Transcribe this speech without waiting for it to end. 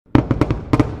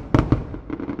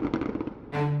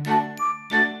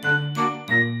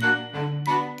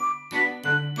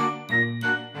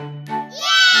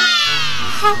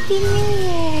Happy New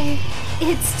Year!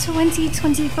 It's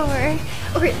 2024,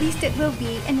 or at least it will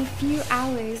be in a few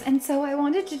hours, and so I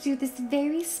wanted to do this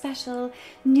very special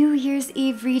New Year's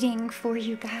Eve reading for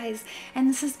you guys, and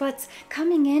this is what's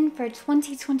coming in for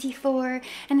 2024,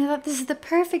 and I thought this is the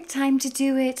perfect time to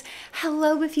do it.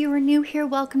 Hello, if you are new here,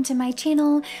 welcome to my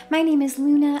channel. My name is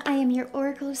Luna. I am your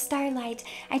Oracle of Starlight.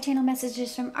 I channel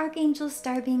messages from archangels,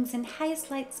 star beings, and highest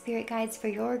light spirit guides for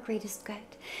your greatest good.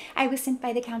 I was sent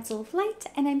by the Council of Light,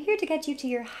 and I'm here to get you to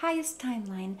your highest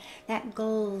timeline, that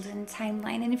golden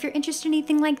timeline. And if you're interested in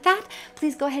anything like that,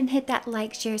 please go ahead and hit that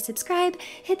like, share, subscribe,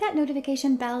 hit that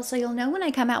notification bell so you'll know when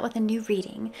I come out with a new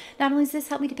reading. Not only does this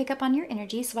help me to pick up on your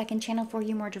energy so I can channel for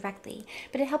you more directly,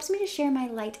 but it helps me to share my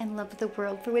light and love with the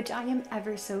world, for which I am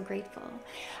ever so grateful.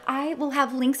 I will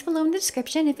have links below in the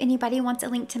description if anybody wants a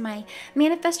link to my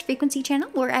Manifest Frequency channel,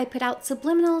 where I put out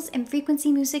subliminals and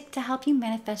frequency music to help you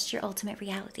manifest your ultimate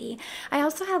reality. I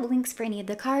also have links for any of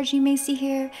the cards you may see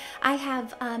here. I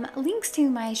have links to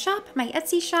my shop, my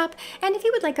Etsy shop, and if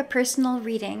you would like a personal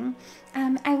reading.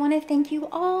 I want to thank you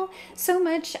all so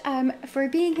much for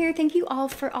being here. Thank you all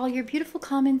for all your beautiful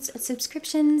comments,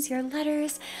 subscriptions, your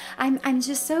letters. I'm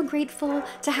just so grateful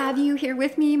to have you here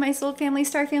with me, my soul family,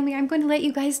 star family. I'm going to let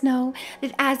you guys know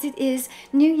that as it is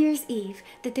New Year's Eve,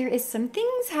 that there is some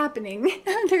things happening.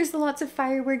 There's lots of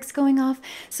fireworks going off,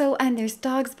 so and there's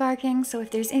dogs barking. So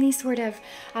if there's any sort of,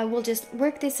 we'll just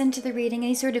work this into the reading,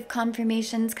 any sort of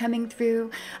confirmations coming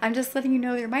through. I'm just letting you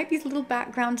know there might be a little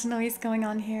background noise going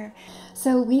on here.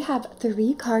 So we have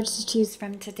 3 cards to choose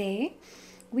from today.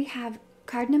 We have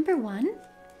card number 1,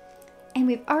 and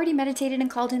we've already meditated and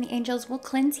called in the angels. We'll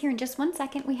cleanse here in just 1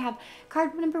 second. We have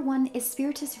card number 1 is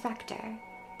Spiritus Rector,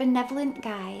 Benevolent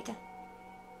Guide.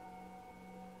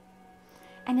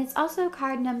 And it's also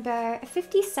card number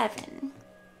 57.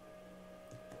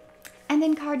 And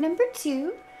then card number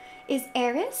 2 is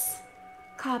Eris,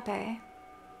 Copper.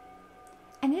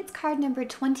 And it's card number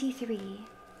 23.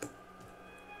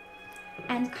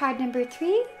 And card number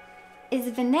 3 is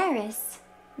Veneris,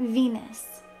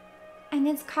 Venus. And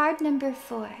it's card number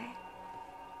 4.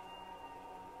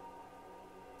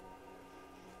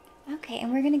 Okay,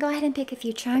 and we're going to go ahead and pick a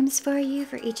few charms for you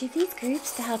for each of these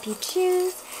groups to help you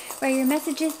choose where your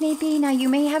messages may be. Now, you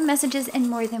may have messages in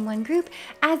more than one group,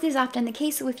 as is often the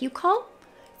case. So if you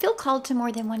feel called to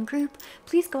more than one group,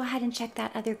 please go ahead and check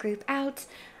that other group out.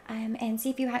 And see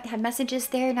if you have messages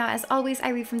there. Now, as always, I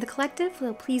read from the collective,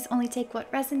 so please only take what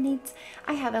resonates.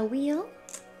 I have a wheel.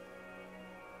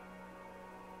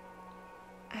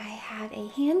 I have a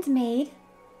handmade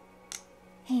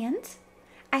hand.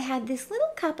 I have this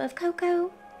little cup of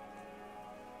cocoa.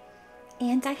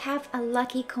 And I have a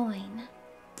lucky coin.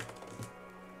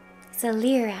 It's a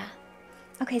lira.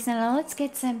 Okay, so now let's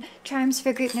get some charms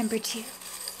for group number 2.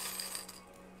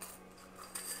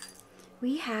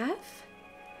 We have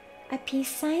a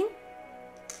peace sign.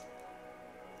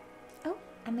 Oh,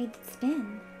 I made it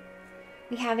spin.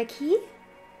 We have a key,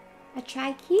 a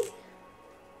tri-key.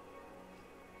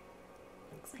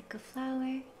 Looks like a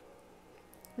flower.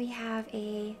 We have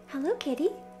a Hello Kitty.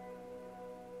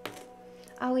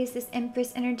 Always this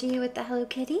Empress energy with the Hello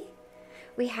Kitty.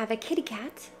 We have a kitty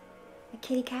cat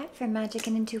for magic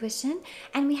and intuition.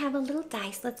 And we have a little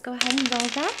dice. Let's go ahead and roll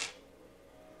that.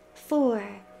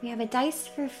 4. We have a dice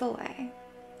for 4.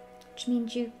 Which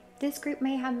means this group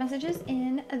may have messages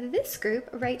in this group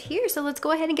right here. So let's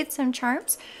go ahead and get some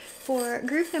charms for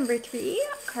group number 3,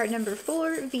 card number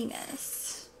 4,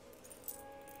 Venus.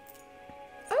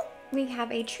 Oh, we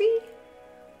have a tree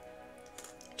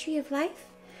of life.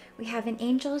 We have an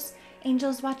angels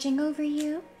watching over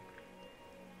you.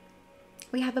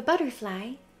 We have a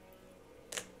butterfly.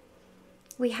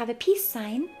 We have a peace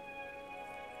sign.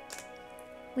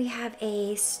 We have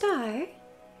a star.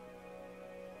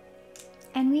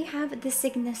 And we have the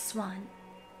Cygnus Swan.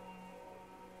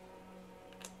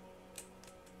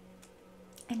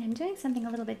 And I'm doing something a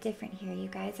little bit different here, you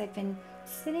guys. I've been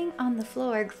sitting on the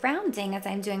floor, grounding as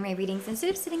I'm doing my readings. Instead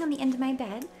of sitting on the end of my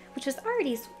bed, which was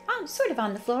already sort of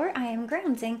on the floor, I am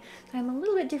grounding. So I'm a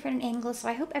little bit different angle, so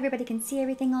I hope everybody can see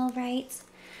everything all right.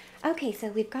 Okay, so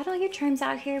we've got all your charms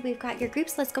out here. We've got your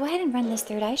groups. Let's go ahead and run this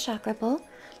third eye chakra pull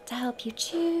to help you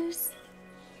choose.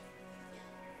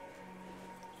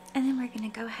 And then we're going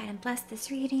to go ahead and bless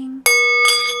this reading.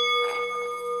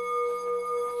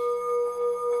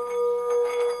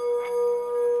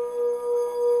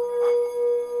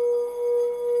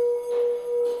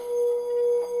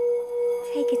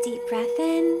 Take a deep breath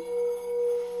in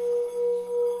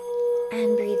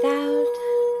and breathe out.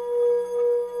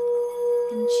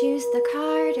 And choose the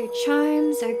card or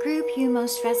charms or group you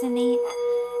most resonate.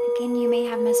 Again, you may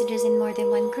have messages in more than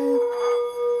one group.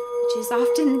 which is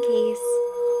often the case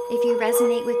if you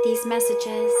resonate with these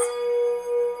messages.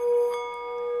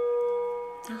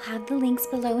 I'll have the links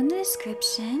below in the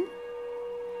description,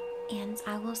 and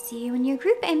I will see you in your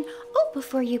group. And oh,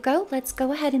 before you go, let's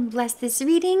go ahead and bless this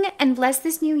reading and bless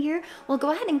this new year. We'll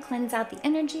go ahead and cleanse out the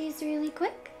energies really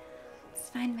quick. Let's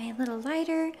find my little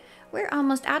lighter. We're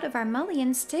almost out of our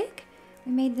mullion stick.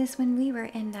 We made this when we were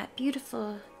in that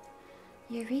beautiful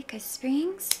Eureka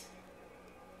Springs.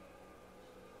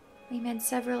 We made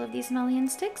several of these mullion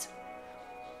sticks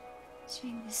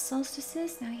during the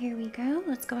solstices. Now here we go.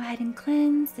 Let's go ahead and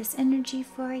cleanse this energy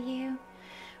for you.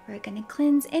 We're going to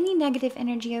cleanse any negative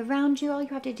energy around you. All you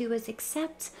have to do is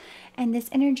accept, and this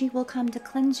energy will come to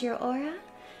cleanse your aura.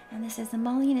 And this is a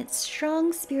mullion. It's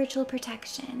strong spiritual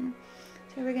protection.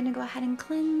 So we're going to go ahead and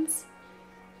cleanse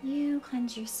you,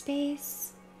 cleanse your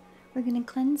space. We're going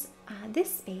to cleanse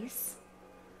this space.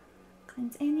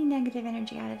 Cleanse any negative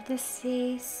energy out of this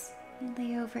space. And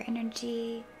lay over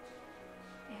energy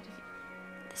out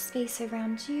of the space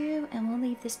around you. And we'll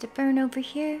leave this to burn over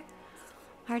here.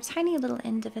 Our tiny little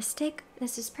end of a stick.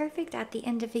 This is perfect at the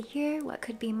end of a year. What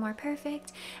could be more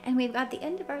perfect? And we've got the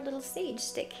end of our little sage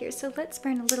stick here. So let's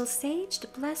burn a little sage to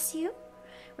bless you.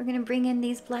 We're going to bring in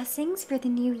these blessings for the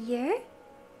new year.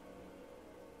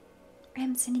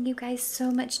 I'm sending you guys so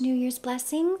much New Year's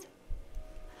blessings.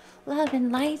 Love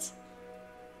and light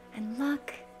and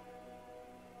luck.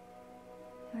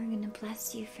 We're going to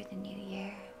bless you for the new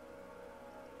year.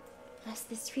 Bless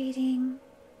this reading.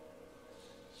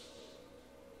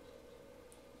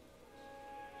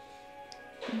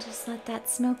 And just let that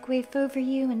smoke wave over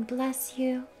you and bless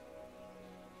you.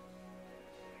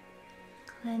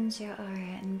 Cleanse your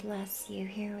aura and bless you.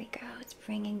 Here we go. It's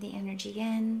bringing the energy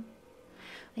in.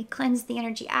 We cleansed the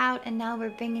energy out, and now we're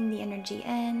bringing the energy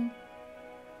in.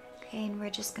 Okay, and we're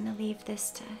just going to leave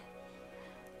this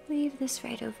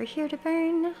right over here to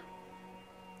burn.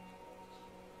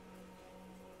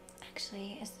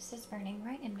 Actually, as this is burning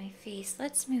right in my face,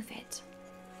 let's move it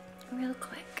real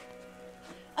quick.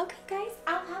 Okay, guys,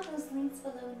 I'll have those links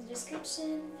below in the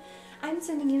description. I'm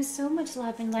sending you so much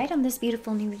love and light on this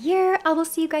beautiful new year. I will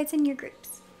see you guys in your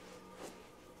groups.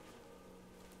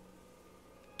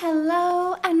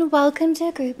 Hello and welcome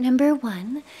to group number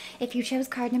 1. If you chose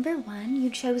card number 1,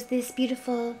 you chose this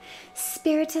beautiful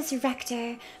Spiritus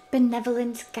Rector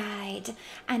Benevolent Guide,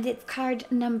 and it's card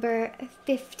number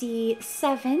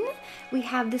 57. We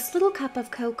have this little cup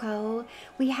of cocoa,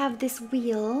 we have this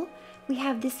wheel, we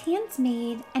have this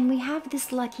handsmaid, and we have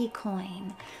this lucky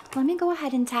coin. Let me go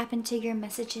ahead and tap into your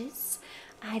messages.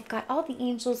 I've got all the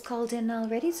angels called in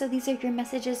already, so these are your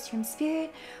messages from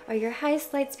Spirit, or your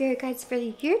highest light spirit guides for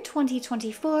the year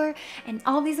 2024, and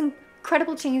all these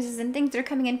incredible changes and things that are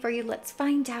coming in for you. Let's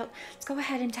find out. Let's go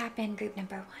ahead and tap in group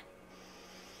number 1.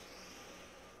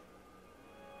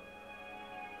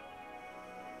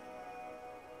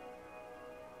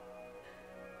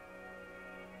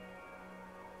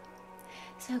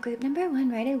 So group number 1,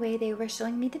 right away, they were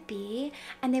showing me the bee,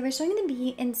 and they were showing the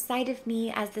bee inside of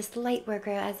me as this light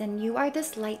worker, as in you are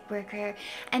this light worker,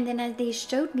 and then as they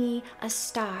showed me a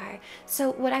star.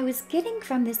 So what I was getting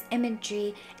from this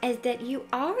imagery is that you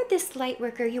are this light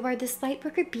worker, you are this light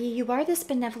worker bee, you are this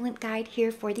benevolent guide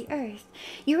here for the earth.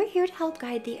 You are here to help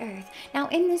guide the earth. Now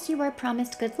in this you are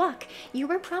promised good luck. You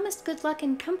were promised good luck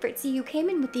and comfort. See, you came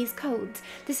in with these codes.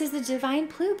 This is the divine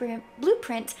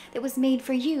blueprint that was made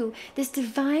for you. This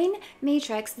divine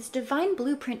matrix, this divine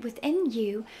blueprint within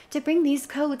you to bring these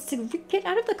codes to get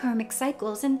out of the karmic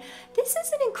cycles. And this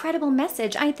is an incredible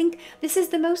message. I think this is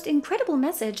the most incredible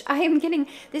message I am getting.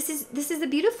 This is a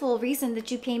beautiful reason that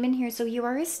you came in here. So you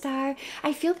are a star.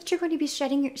 I feel that you're going to be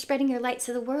spreading your light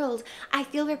to the world. I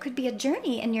feel there could be a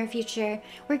journey in your future.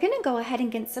 We're going to go ahead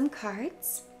and get some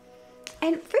cards.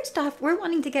 And first off, we're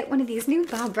wanting to get one of these new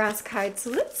Bob Ross cards.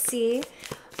 So let's see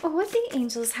what the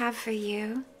angels have for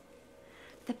you.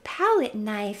 The palette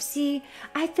knife. See,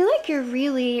 I feel like you're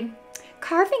really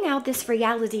carving out this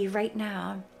reality right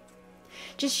now.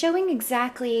 Just showing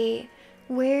exactly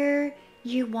where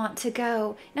you want to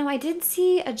go. Now, I did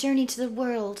see a journey to the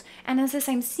world, and as this,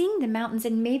 I'm seeing the mountains,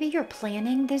 and maybe you're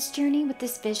planning this journey with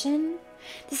this vision.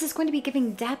 This is going to be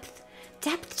giving depth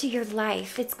to your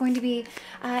life. It's going to be,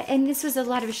 and this was a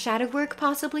lot of shadow work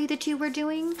possibly that you were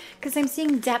doing, because I'm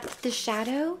seeing depth to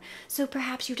shadow. So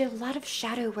perhaps you did a lot of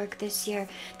shadow work this year.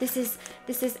 This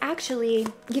is actually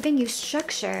giving you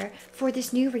structure for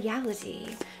this new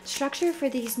reality, structure for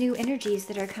these new energies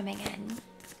that are coming in.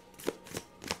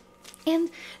 And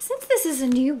since this is a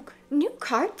new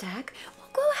card deck,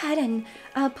 we'll go ahead and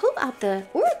pull out the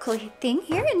oracle thing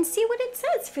here and see what it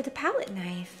says for the palette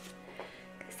knife.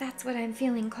 That's what I'm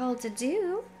feeling called to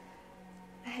do.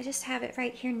 I just have it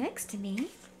right here next to me.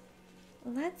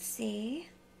 Let's see.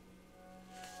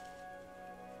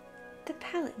 The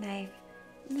palette knife.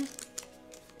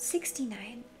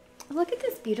 69. Look at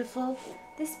this beautiful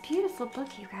book,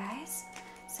 you guys.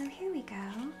 So here we go.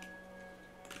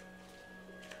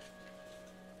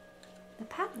 The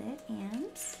palette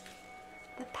and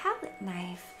the palette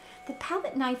knife. The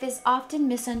palette knife is often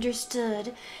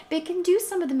misunderstood, but it can do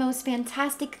some of the most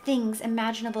fantastic things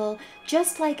imaginable.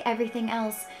 Just like everything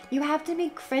else, you have to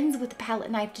make friends with the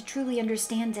palette knife to truly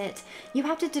understand it. You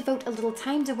have to devote a little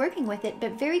time to working with it,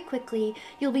 but very quickly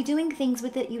you'll be doing things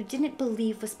with it you didn't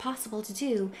believe was possible to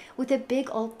do with a big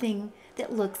old thing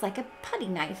that looks like a putty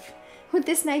knife. With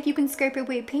this knife, you can scrape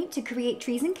away paint to create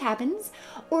trees and cabins,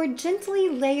 or gently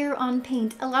layer on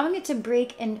paint, allowing it to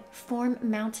break and form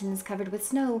mountains covered with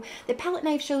snow. The palette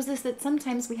knife shows us that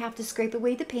sometimes we have to scrape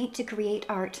away the paint to create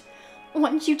art.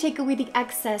 Once you take away the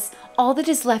excess, all that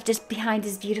is left behind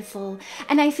is beautiful.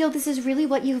 And I feel this is really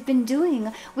what you've been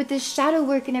doing with this shadow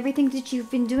work and everything that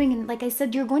you've been doing. And like I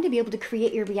said, you're going to be able to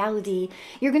create your reality.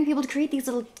 You're going to be able to create these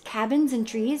little cabins and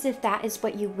trees if that is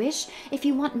what you wish. If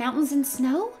you want mountains and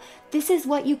snow, this is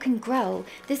what you can grow.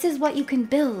 This is what you can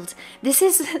build. This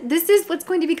is what's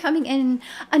going to be coming in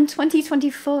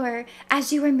 2024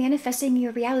 as you are manifesting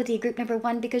your reality, group number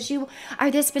 1, because you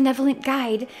are this benevolent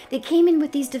guide that came in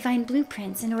with these divine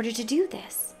blueprints in order to do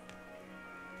this.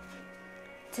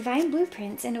 Divine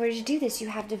blueprints. In order to do this, you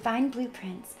have divine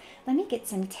blueprints. Let me get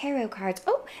some tarot cards.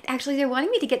 Oh, actually, they're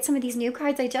wanting me to get some of these new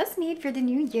cards I just made for the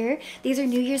new year. These are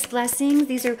New Year's blessings.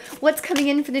 These are what's coming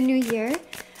in for the new year.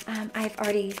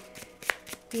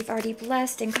 We've already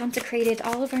blessed and consecrated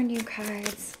all of our new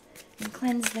cards and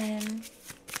cleansed them.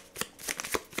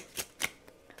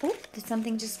 Oh, did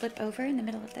something just flip over in the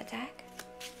middle of the deck?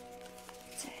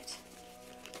 That's it.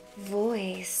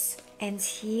 Voice and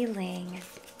healing.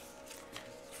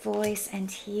 Voice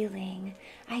and healing.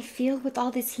 I feel with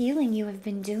all this healing you have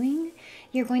been doing,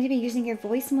 you're going to be using your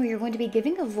voice more. You're going to be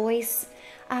giving a voice.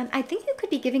 I think you could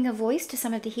be giving a voice to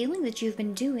some of the healing that you've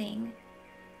been doing.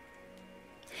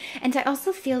 And I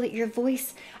also feel that your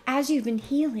voice, as you've been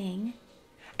healing,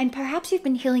 and perhaps you've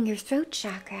been healing your throat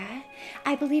chakra,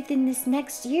 I believe that in this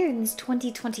next year, in this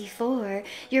 2024,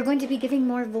 you're going to be giving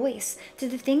more voice to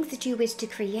the things that you wish to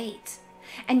create.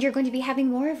 And you're going to be having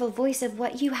more of a voice of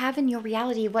what you have in your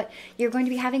reality, what you're going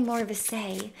to be having more of a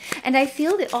say. And I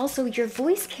feel that also your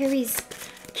voice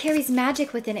carries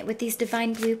magic within it with these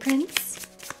divine blueprints.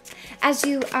 As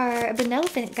you are a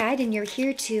benevolent guide and you're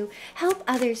here to help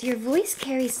others, your voice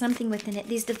carries something within it,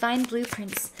 these divine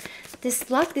blueprints. This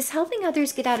luck, this helping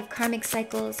others get out of karmic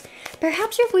cycles.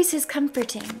 Perhaps your voice is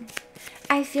comforting.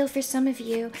 I feel for some of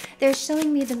you, they're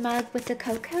showing me the mug with the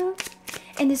cocoa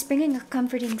and is bringing a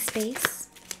comforting space.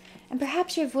 And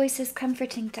perhaps your voice is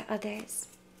comforting to others.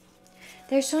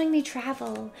 They're showing me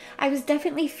travel. I was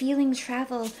definitely feeling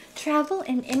travel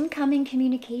and incoming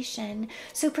communication.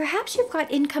 So perhaps you've got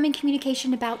incoming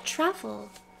communication about travel.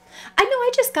 I know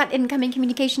I just got incoming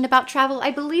communication about travel.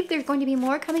 I believe there's going to be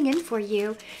more coming in for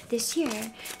you this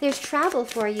year. There's travel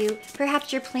for you.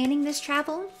 Perhaps you're planning this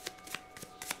travel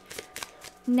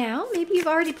now. Maybe you've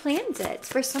already planned it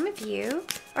for some of you,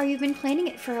 or you've been planning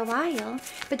it for a while,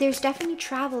 but there's definitely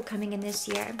travel coming in this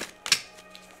year.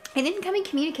 And incoming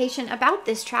communication about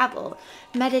this travel.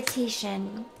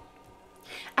 Meditation.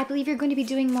 I believe you're going to be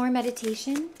doing more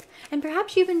meditation. And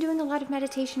perhaps you've been doing a lot of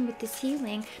meditation with this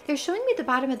healing. They're showing me the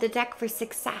bottom of the deck for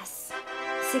success.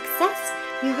 Success.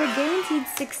 You were guaranteed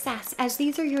success, as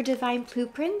these are your divine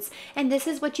blueprints, and this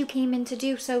is what you came in to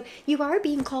do. So you are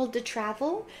being called to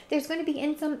travel. There's going to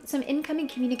be some incoming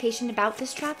communication about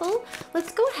this travel.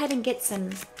 Let's go ahead and get some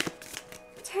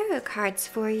tarot cards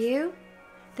for you.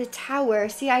 The Tower.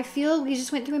 See, I feel we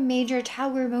just went through a major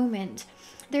Tower moment.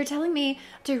 They're telling me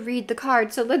to read the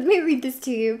card, so let me read this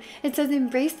to you. It says,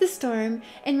 embrace the storm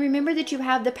and remember that you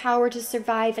have the power to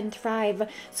survive and thrive.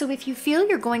 So if you feel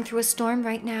you're going through a storm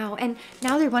right now, and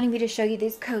now they're wanting me to show you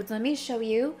these codes, let me show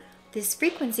you these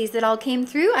frequencies that all came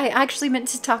through. I actually meant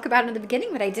to talk about it in the beginning,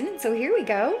 but I didn't, so here we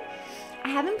go. I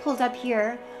have them pulled up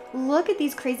here. Look at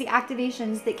these crazy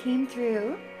activations that came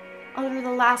through over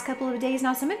the last couple of days.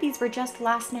 Now, some of these were just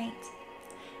last night.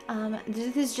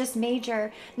 This is just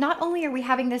major. Not only are we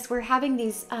having this, we're having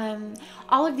these,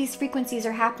 all of these frequencies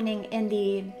are happening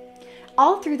in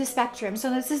all through the spectrum.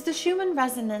 So this is the Shaman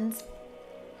resonance.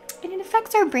 And it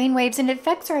affects our brainwaves and it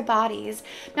affects our bodies.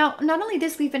 Now, not only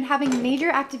this, we've been having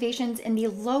major activations in the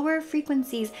lower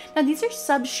frequencies. Now, these are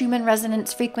sub-Schumann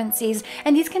resonance frequencies,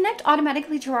 and these connect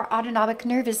automatically to our autonomic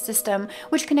nervous system,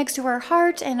 which connects to our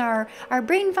heart and our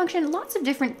brain function, lots of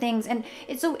different things. And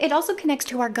it also connects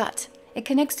to our gut. It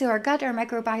connects to our gut, our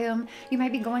microbiome. You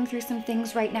might be going through some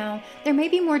things right now. There may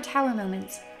be more tower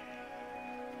moments.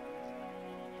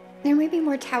 There may be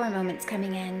more tower moments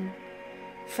coming in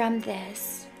from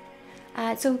this.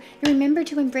 So remember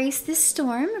to embrace this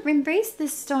storm. Embrace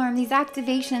this storm, these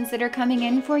activations that are coming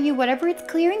in for you. Whatever it's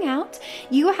clearing out,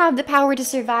 you have the power to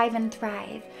survive and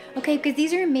thrive. Okay, because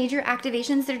these are major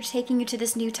activations that are taking you to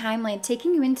this new timeline,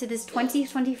 taking you into this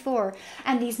 2024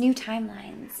 and these new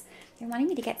timelines. They're wanting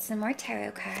me to get some more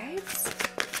tarot cards.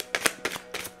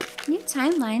 New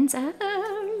timelines of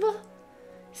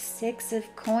 6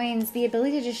 of coins, the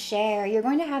ability to share. You're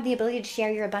going to have the ability to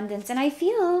share your abundance. And I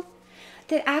feel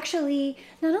that actually,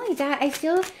 not only that, I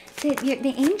feel that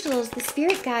the angels, the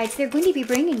spirit guides, they're going to be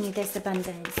bringing you this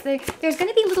abundance. There's going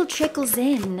to be little trickles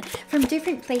in from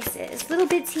different places, little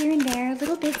bits here and there,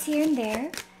 little bits here and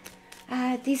there.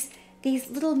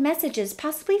 These little messages,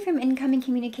 possibly from incoming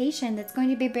communication, that's going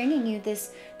to be bringing you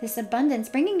this abundance,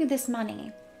 bringing you this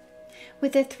money.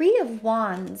 With the 3 of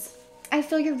Wands, I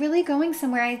feel you're really going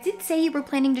somewhere. I did say you were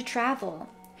planning to travel.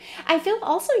 I feel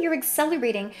also you're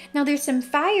accelerating. Now there's some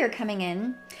fire coming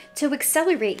in to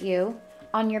accelerate you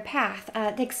on your path,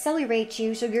 to accelerate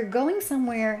you. So you're going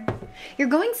somewhere. You're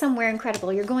going somewhere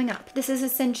incredible. You're going up. This is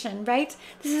ascension, right?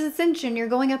 This is ascension. You're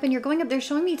going up and you're going up. They're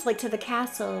showing me to the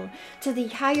castle, to the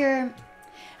higher.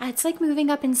 It's like moving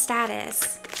up in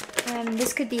status.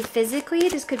 This could be physically.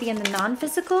 This could be in the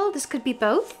non-physical. This could be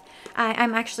both.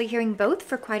 I'm actually hearing both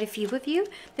for quite a few of you.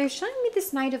 They're showing me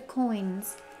this Knight of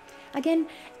Coins. Again,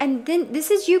 and then this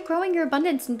is you growing your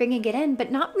abundance and bringing it in, but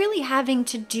not really having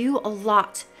to do a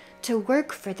lot to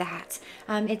work for that.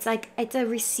 It's a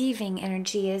receiving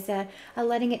energy, is a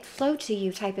letting it flow to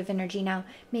you type of energy. Now,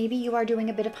 maybe you are doing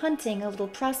a bit of hunting, a little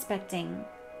prospecting.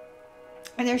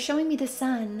 And they're showing me the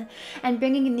sun and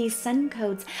bringing in these sun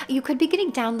codes. You could be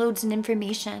getting downloads and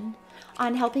information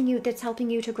on that's helping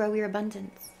you to grow your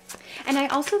abundance. And I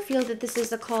also feel that this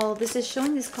is a call, this is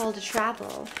showing this call to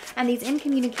travel and these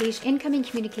incoming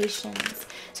communications.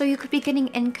 So you could be getting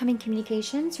incoming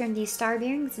communications from these star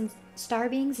beings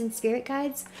and spirit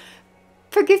guides.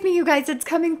 Forgive me, you guys, it's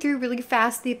coming through really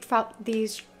fast.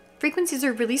 These frequencies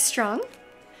are really strong.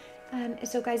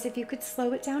 So guys, if you could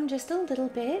slow it down just a little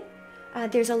bit.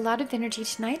 There's a lot of energy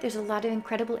tonight. There's a lot of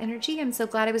incredible energy. I'm so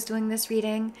glad I was doing this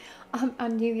reading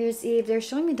on New Year's Eve. They're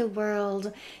showing me the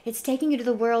world. It's taking you to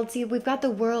the world. See, we've got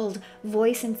the world,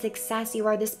 voice and success. You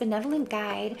are this benevolent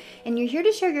guide, and you're here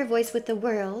to share your voice with the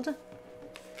world,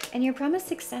 and you're promised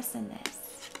success in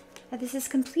this. This is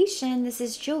completion. This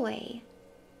is joy.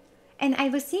 And I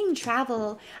was seeing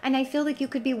travel, and I feel like you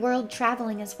could be world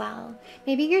traveling as well.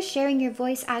 Maybe you're sharing your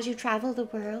voice as you travel the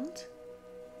world.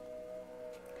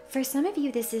 For some of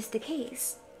you, this is the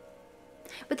case.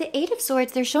 With the 8 of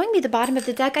Swords, they're showing me the bottom of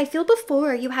the deck. I feel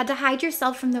before you had to hide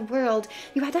yourself from the world.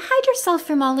 You had to hide yourself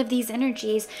from all of these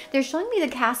energies. They're showing me the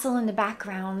castle in the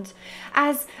background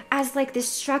as like this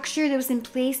structure that was in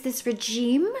place, this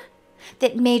regime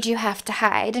that made you have to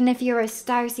hide. And if you're a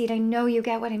starseed, I know you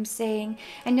get what I'm saying.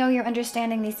 I know you're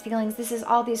understanding these feelings. This is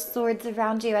all these swords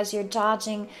around you as you're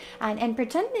dodging and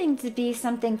pretending to be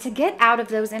something to get out of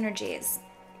those energies.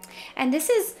 And this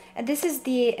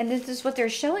is what they're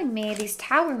showing me, these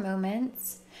tower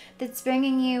moments that's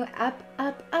bringing you up,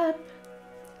 up, up,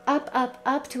 up, up,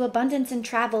 up to abundance and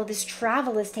travel. This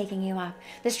travel is taking you up.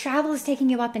 This travel is taking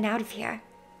you up and out of here.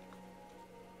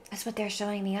 That's what they're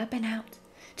showing me, up and out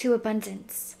to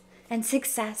abundance and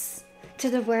success, to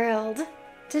the world,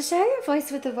 to share your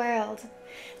voice with the world.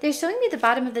 They're showing me the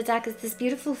bottom of the deck is this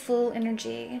beautiful full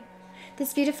energy.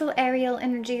 This beautiful Ariel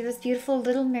energy, this beautiful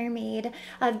little mermaid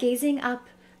of gazing up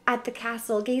at the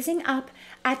castle, gazing up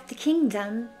at the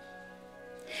kingdom.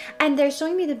 And they're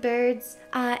showing me the birds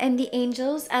and the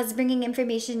angels as bringing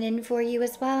information in for you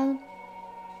as well.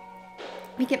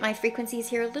 Let me get my frequencies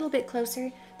here a little bit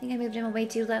closer. I think I moved them way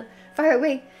too low, far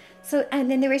away. So, and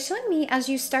then they were showing me as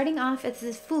you starting off as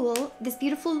this fool, this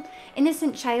beautiful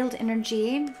innocent child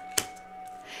energy,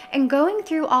 and going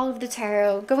through all of the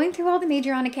tarot, going through all the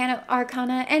major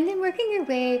arcana, and then working your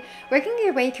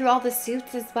way through all the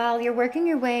suits as well. You're working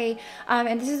your way,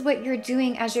 and this is what you're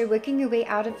doing as you're working your way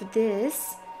out of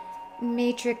this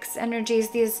matrix energies,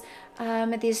 these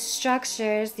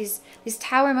structures, these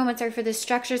tower moments are for the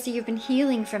structures that you've been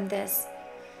healing from this.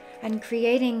 and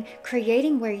creating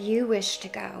where you wish to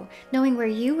go, knowing where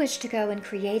you wish to go and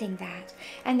creating that.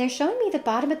 And they're showing me the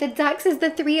bottom of the decks is the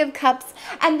Three of Cups,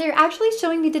 and they're actually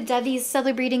showing me the Devis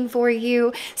celebrating for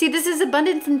you. See, this is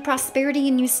abundance and prosperity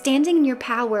and you standing in your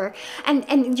power,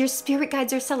 and your spirit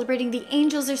guides are celebrating, the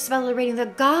angels are celebrating, the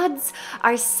gods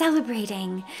are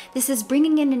celebrating. This is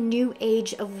bringing in a new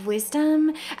age of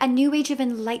wisdom, a new age of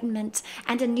enlightenment,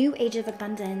 and a new age of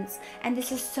abundance. And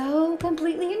this is so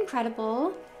completely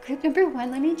incredible. Group number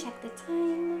 1, let me check the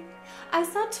time. I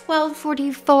saw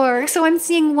 12:44, so I'm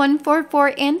seeing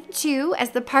 144 and 2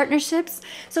 as the partnerships.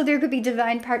 So there could be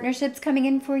divine partnerships coming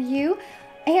in for you.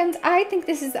 And I think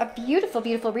this is a beautiful,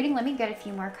 beautiful reading. Let me get a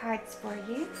few more cards for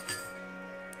you.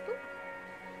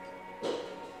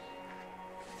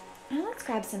 Now let's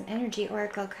grab some energy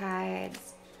oracle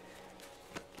cards.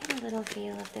 Get a little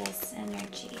feel of this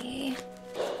energy.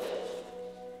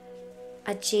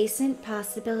 Adjacent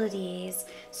possibilities.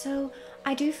 So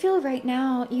I do feel right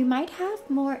now you might have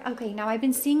more. Okay, now I've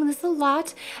been seeing this a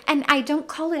lot, and I don't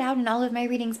call it out in all of my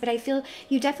readings, but I feel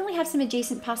you definitely have some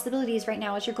adjacent possibilities right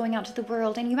now as you're going out to the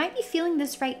world, and you might be feeling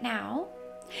this right now.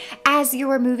 As you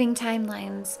are moving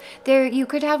timelines, there you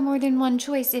could have more than one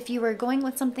choice. If you were going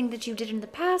with something that you did in the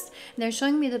past, and they're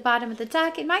showing me the bottom of the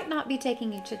deck, it might not be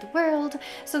taking you to the world.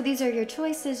 So these are your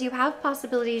choices. You have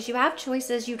possibilities, you have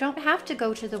choices. You don't have to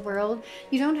go to the world.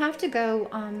 You don't have to go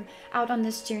out on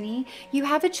this journey. You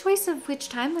have a choice of which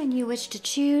timeline you wish to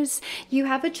choose. You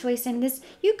have a choice in this.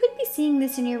 You could be seeing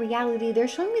this in your reality. They're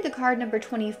showing me the card number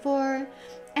 24.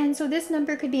 And so this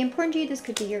number could be important to you. This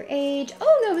could be your age.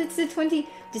 Oh no, it's the 20.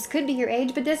 This could be your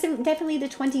age, but this is definitely the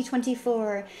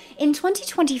 2024. In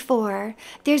 2024,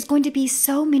 there's going to be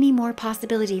so many more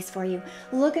possibilities for you.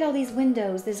 Look at all these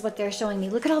windows. This is what they're showing me.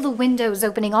 Look at all the windows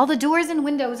opening, all the doors and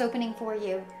windows opening for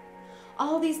you.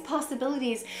 All these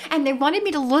possibilities. And they wanted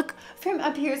me to look from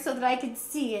up here so that I could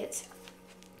see it.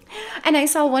 And I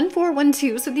saw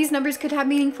 1412, so these numbers could have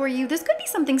meaning for you. This could be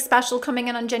something special coming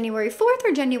in on January 4th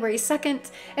or January 2nd,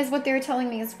 is what they're telling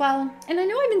me as well. And I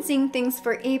know I've been seeing things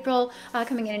for April,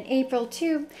 coming in April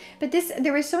too. But this,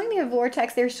 they were showing me a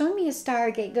vortex. They're showing me a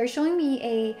stargate. They're showing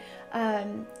me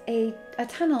a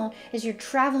tunnel. As you're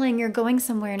traveling, you're going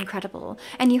somewhere incredible.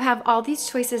 And you have all these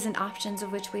choices and options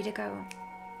of which way to go.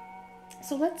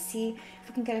 So let's see if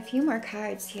we can get a few more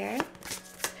cards here.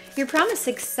 You're promised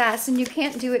success, and you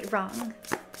can't do it wrong.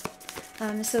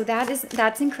 So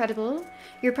that's incredible.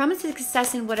 You're promised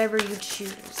success in whatever you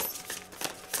choose.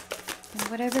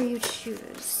 In whatever you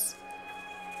choose.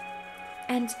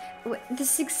 And the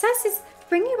success is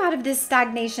bringing you out of this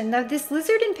stagnation. This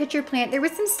lizard and pitcher plant, there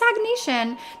was some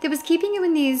stagnation that was keeping you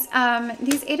in these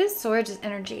Eight of Swords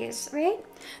energies, right?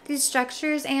 These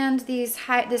structures and this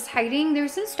hiding. There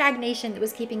was some stagnation that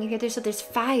was keeping you here. So there's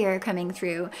fire coming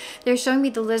through. They're showing me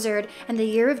the lizard and the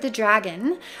year of the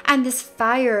dragon and this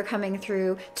fire coming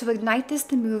through to ignite this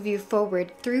to move you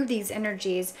forward through these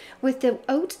energies with the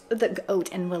goat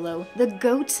and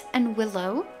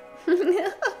willow.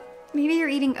 Maybe you're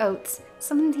eating oats.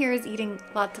 Someone here is eating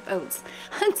lots of oats.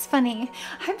 That's funny.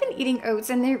 I've been eating oats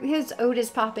and his oat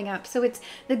is popping up. So it's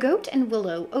the goat and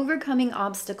willow, overcoming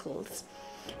obstacles.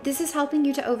 This is helping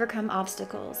you to overcome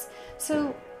obstacles.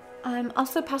 So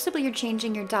also possibly you're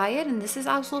changing your diet, and this is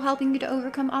also helping you to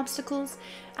overcome obstacles.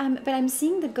 But I'm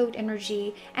seeing the goat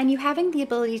energy and you having the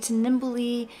ability to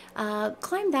nimbly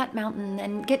climb that mountain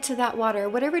and get to that water.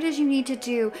 Whatever it is you need to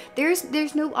do,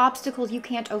 there's no obstacle you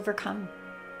can't overcome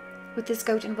with this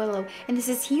goat and willow. And this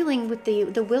is healing with the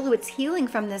willow. It's healing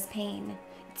from this pain.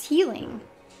 It's healing.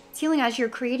 It's healing as you're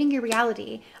creating your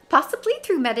reality, possibly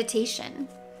through meditation.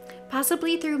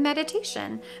 Possibly through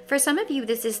meditation. For some of you,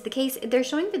 this is the case. They're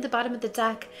showing me the bottom of the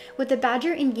deck with the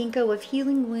badger and ginkgo of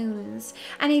healing wounds.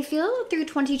 And I feel through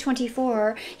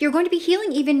 2024, you're going to be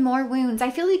healing even more wounds. I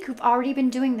feel like you've already been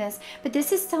doing this, but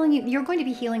this is telling you you're going to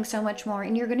be healing so much more,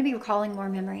 and you're going to be recalling more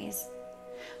memories.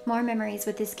 More memories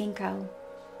with this ginkgo.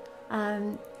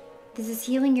 This is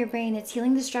healing your brain. It's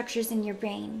healing the structures in your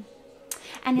brain.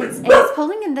 And it's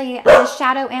pulling in the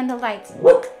shadow and the light.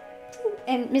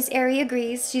 And Miss Airy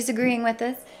agrees. She's agreeing with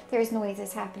us. There's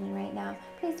noises happening right now.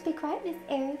 Please be quiet, Miss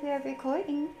Airy. We are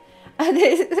recording.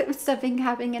 There's something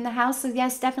happening in the house. So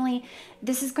yes, definitely,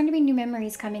 this is going to be new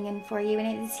memories coming in for you, and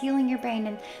it is healing your brain.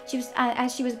 And she was,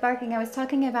 as she was barking, I was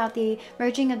talking about the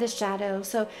merging of the shadow.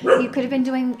 So you could have been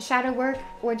doing shadow work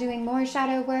or doing more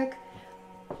shadow work.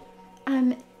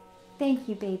 Thank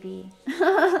you, baby.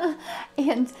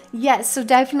 And yes, so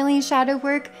definitely shadow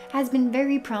work has been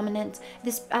very prominent.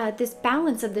 This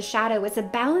balance of the shadow, it's a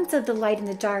balance of the light and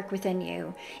the dark within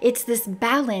you. It's this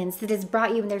balance that has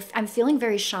brought you in there. I'm feeling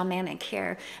very shamanic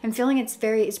here. I'm feeling it's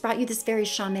brought you this very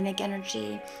shamanic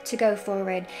energy to go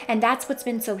forward. And that's what's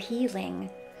been so healing.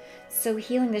 So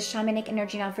healing this shamanic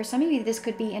energy. Now for some of you, this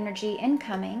could be energy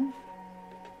incoming.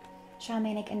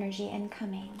 Shamanic energy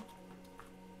incoming.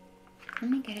 Let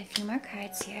me get a few more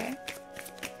cards here.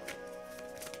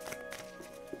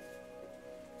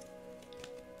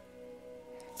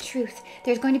 Truth.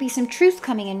 There's going to be some truth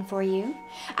coming in for you.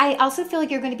 I also feel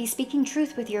like you're going to be speaking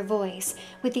truth with your voice,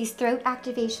 with these throat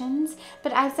activations.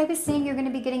 But as I was saying, you're going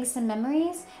to be getting some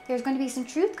memories. There's going to be some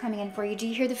truth coming in for you. Do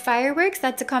you hear the fireworks?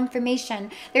 That's a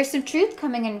confirmation. There's some truth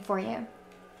coming in for you.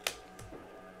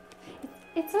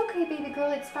 It's okay, baby girl.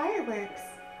 It's fireworks.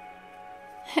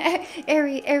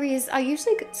 Aries, I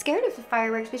usually get scared of the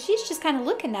fireworks, but she's just kind of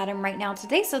looking at them right now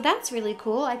today. So that's really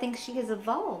cool. I think she has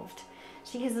evolved.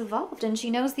 She has evolved and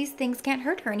she knows these things can't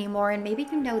hurt her anymore. And maybe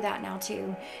you know that now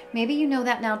too. Maybe you know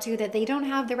that now too, that they don't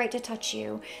have the right to touch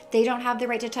you. They don't have the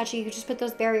right to touch you. You just put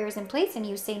those barriers in place and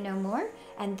you say no more.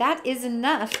 And that is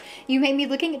enough. You may be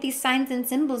looking at these signs and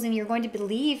symbols and you're going to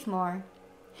believe more.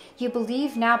 You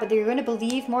believe now, but you're going to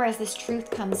believe more as this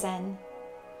truth comes in.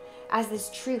 As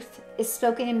this truth is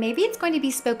spoken, and maybe it's going to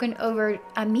be spoken over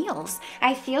meals.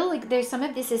 I feel like there's some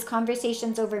of this is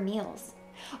conversations over meals.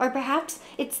 Or perhaps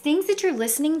it's things that you're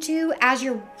listening to as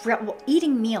you're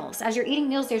eating meals. As you're eating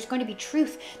meals, there's going to be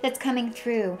truth that's coming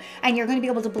through. And you're going to be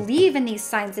able to believe in these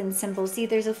signs and symbols. See,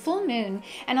 there's a full moon.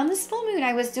 And on this full moon,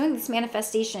 I was doing this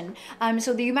manifestation.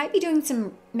 So you might be doing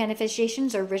some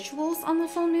manifestations or rituals on the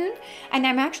full moon. And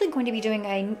I'm actually going to be doing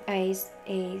a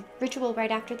ritual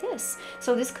right after this.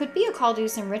 So this could be a call to do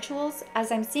some rituals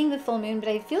as I'm seeing the full moon. But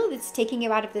I feel it's taking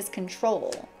you out of this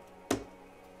control.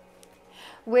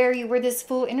 Where you were this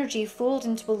full energy fooled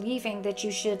into believing that you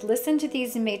should listen to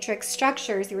these matrix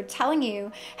structures. They were telling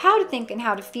you how to think and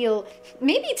how to feel.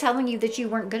 Maybe telling you that you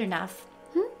weren't good enough.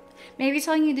 Maybe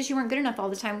telling you that you weren't good enough all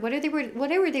the time.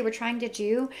 Whatever they were trying to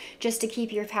do just to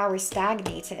keep your power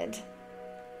stagnated.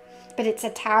 But it's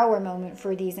a tower moment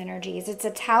for these energies. It's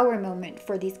a tower moment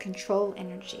for these control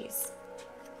energies.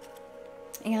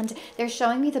 And they're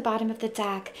showing me the bottom of the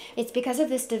deck. It's because of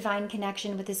this divine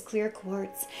connection with this clear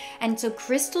quartz. And so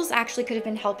crystals actually could have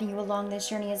been helping you along this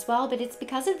journey as well. But it's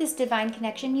because of this divine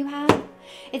connection you have.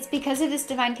 It's because of this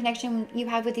divine connection you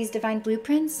have with these divine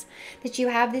blueprints that you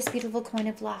have this beautiful coin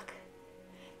of luck.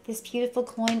 This beautiful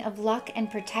coin of luck and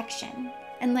protection.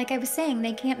 And like I was saying,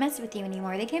 they can't mess with you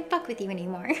anymore. They can't fuck with you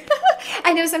anymore.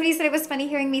 I know somebody said it was funny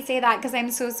hearing me say that because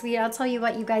I'm so sweet. I'll tell you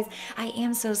what, you guys, I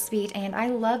am so sweet and I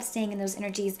love staying in those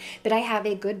energies, but I have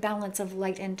a good balance of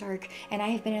light and dark, and I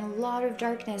have been in a lot of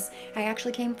darkness. I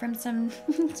actually came from some,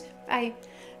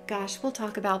 gosh, we'll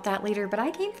talk about that later, but I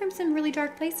came from some really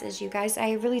dark places, you guys.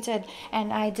 I really did.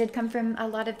 And I did come from a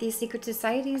lot of these secret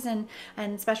societies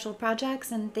and special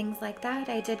projects and things like that.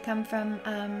 I did come from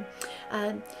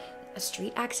a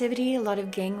street activity, a lot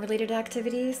of gang related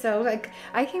activity. So like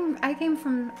I came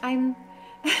from, I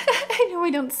know I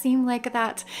don't seem like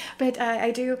that, but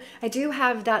I do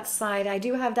have that side. I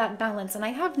do have that balance, and I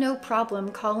have no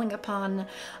problem calling upon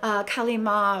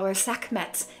Kalima or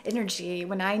Sekhmet energy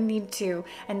when I need to,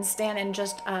 and stand and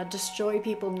just destroy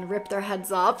people and rip their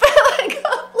heads off like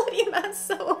a bloody mess.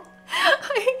 So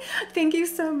thank you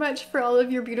so much for all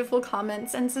of your beautiful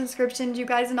comments and subscriptions, you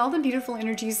guys, and all the beautiful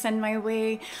energies send my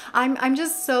way. I'm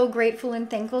just so grateful and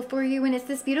thankful for you, and it's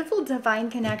this beautiful divine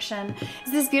connection.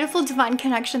 It's this beautiful divine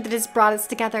connection that has brought us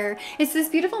together. It's this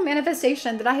beautiful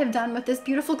manifestation that I have done with this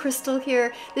beautiful crystal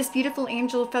here, this beautiful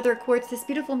angel feather quartz, this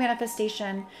beautiful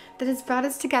manifestation that has brought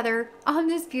us together on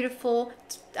this beautiful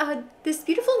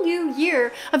new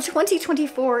year of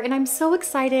 2024, and I'm so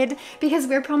excited because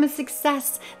we're promised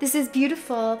success. This is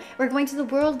beautiful. We're going to the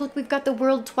world. Look, we've got the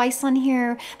world twice on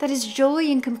here. That is joy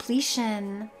and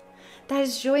completion. That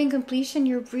is joy and completion.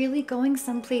 You're really going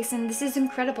someplace, and this is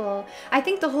incredible. I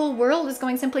think the whole world is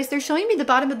going someplace. They're showing me the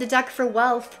bottom of the deck for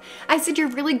wealth. I said you're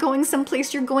really going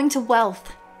someplace. You're going to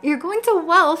wealth. You're going to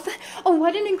wealth. Oh,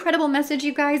 what an incredible message,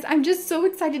 you guys. I'm just so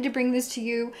excited to bring this to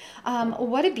you.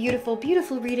 What a beautiful,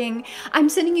 beautiful reading. I'm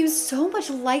sending you so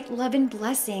much light, love, and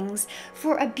blessings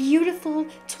for a beautiful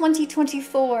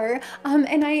 2024.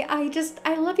 And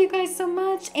I love you guys so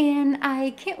much, and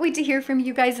I can't wait to hear from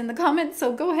you guys in the comments.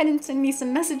 So go ahead and send me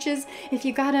some messages if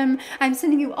you got them. I'm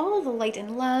sending you all the light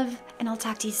and love, and I'll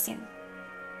talk to you soon.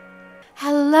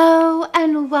 Hello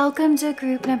and welcome to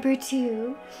group number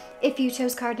 2. If you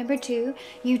chose card number 2,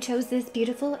 you chose this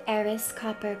beautiful Eris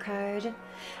copper card.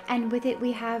 And with it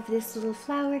we have this little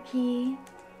flower key.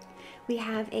 We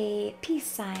have a peace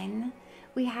sign.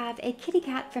 We have a kitty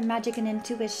cat from Magic and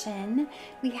Intuition.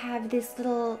 We have this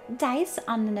little dice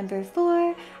on the number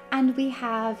 4. And we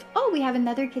have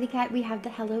another kitty cat. We have the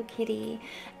Hello Kitty.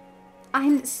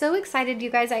 I'm so excited, you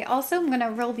guys. I also am going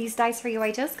to roll these dice for you.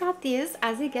 I just got these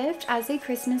as a gift, as a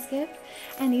Christmas gift.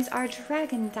 And these are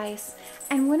dragon dice.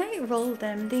 And when I roll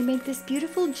them, they make this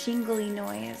beautiful jingly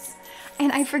noise.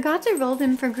 And I forgot to roll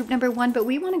them for group number 1, but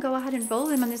we want to go ahead and roll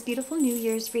them on this beautiful New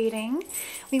Year's reading.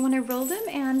 We want to roll them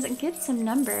and get some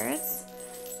numbers.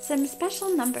 Some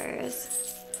special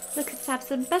numbers. Let's have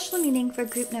some special meaning for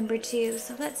group number 2.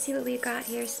 So let's see what we got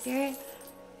here, Spirit.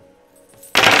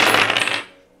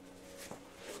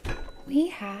 We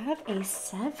have a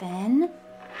 7.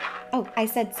 Oh, I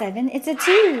said 7. It's a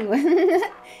 2.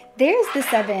 There's the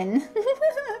 7.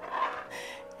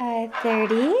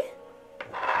 30.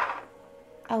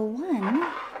 A 1.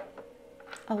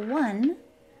 A 1.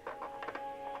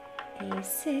 A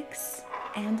 6.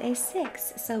 And a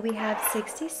 6. So we have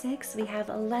 66. We have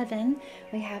 11.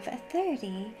 We have a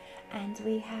 30. And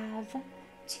we have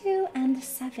 2 and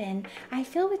 7. I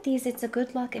feel with these it's a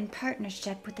good luck in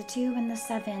partnership with the 2 and the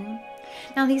 7.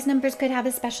 Now these numbers could have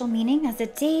a special meaning as a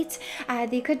date.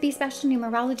 They could be special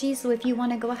numerology, so if you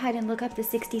want to go ahead and look up the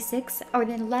 66 or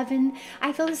the 11,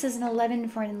 I feel this is an 11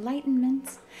 for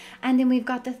enlightenment. And then we've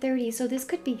got the 30, so this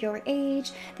could be your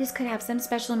age. This could have some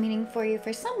special meaning for you.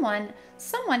 For someone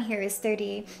here is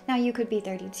 30. Now you could be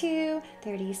 32,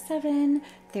 37,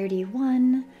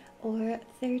 31, or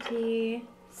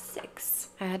 36.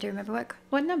 I had to remember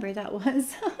what number that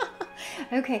was.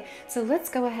 Okay, so let's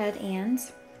go ahead and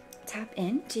tap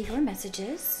into your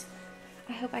messages.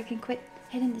 I hope I can quit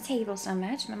hitting the table so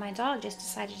much, but my dog just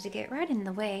decided to get right in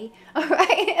the way. All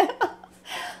right.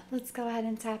 Let's go ahead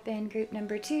and tap in group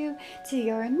number 2 to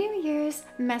your New Year's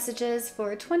messages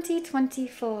for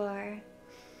 2024.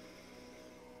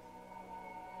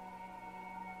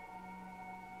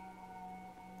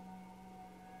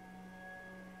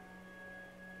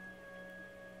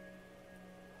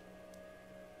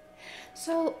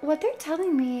 So what they're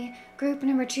telling me, group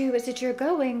number 2, is that you're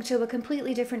going to a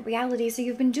completely different reality. So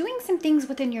you've been doing some things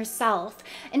within yourself,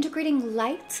 integrating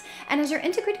light. And as you're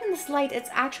integrating this light, it's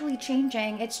actually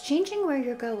changing. It's changing where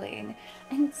you're going.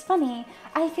 And it's funny,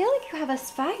 I feel like you have a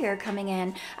fire coming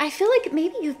in. I feel like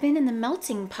maybe you've been in the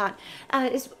melting pot.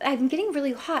 I'm getting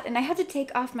really hot, and I had to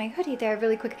take off my hoodie there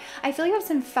really quick. I feel you have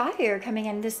some fire coming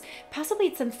in. Possibly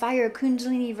it's some fire,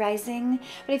 Kundalini rising.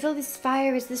 But I feel this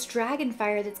fire is this dragon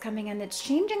fire that's coming in, that's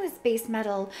changing this base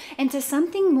metal into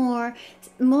something more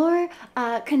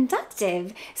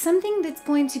conductive, something that's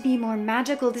going to be more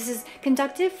magical. This is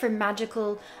conductive for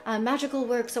magical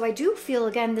work. So I do feel,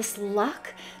 again, this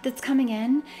luck that's coming in.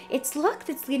 It's luck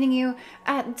that's leading you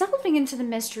delving into the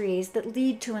mysteries that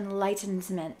lead to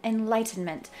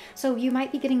enlightenment. So you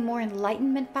might be getting more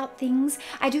enlightenment about things.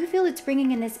 I do feel it's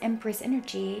bringing in this Empress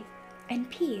energy and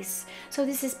peace. So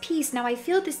this is peace. Now I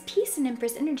feel this peace and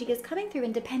Empress energy is coming through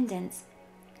independence.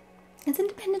 It's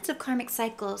independence of karmic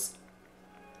cycles.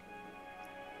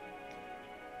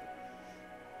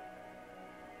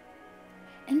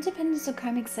 Independence of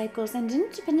karmic cycles and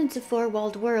independence of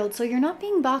four-walled world. So you're not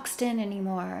being boxed in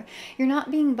anymore. You're not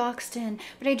being boxed in.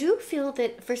 But I do feel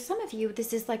that for some of you,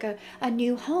 this is like a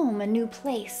new home, a new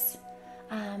place.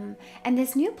 And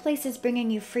this new place is bringing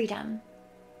you freedom.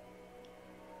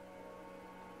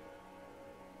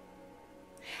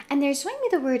 And they're showing me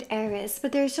the word Eris,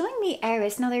 but they're showing me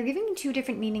Eris. Now they're giving me 2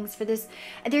 different meanings for this.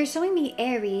 They're showing me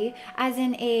airy as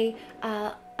in a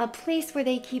place where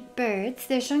they keep birds.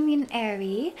 They're showing me an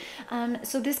airy.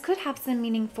 So this could have some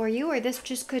meaning for you, or this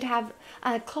just could have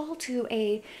a call to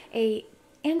a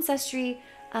ancestry,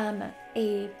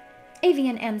 a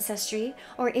avian ancestry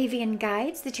or avian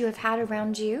guides that you have had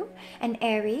around you, an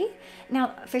airy.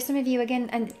 Now, for some of you, again,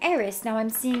 an Eris. Now, I'm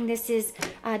seeing this is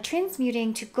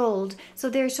transmuting to gold. So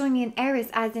they're showing me an Eris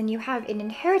as in you have an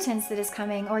inheritance that is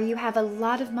coming, or you have a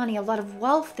lot of money, a lot of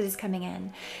wealth that is coming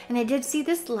in. And I did see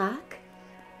this luck,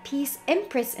 peace,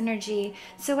 Empress energy.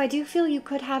 So I do feel you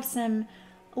could have some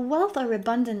wealth or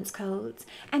abundance codes,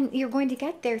 and you're going to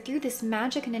get there through this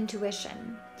magic and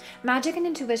intuition. Magic and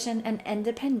intuition and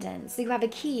independence. So you have a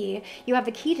key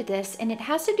to this, and it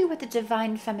has to do with the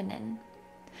divine feminine.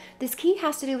 This key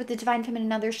has to do with the divine feminine.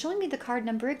 Now they're showing me the card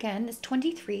number again, it's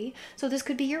 23, so this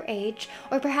could be your age,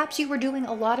 or perhaps you were doing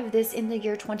a lot of this in the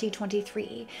year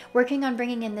 2023, working on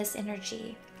bringing in this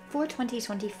energy. for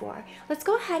 2024. Let's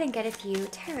go ahead and get a few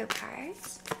tarot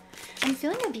cards. I'm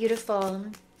feeling a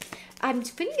beautiful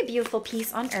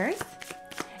peace on earth.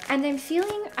 And I'm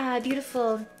feeling a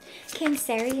beautiful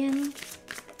Cancerian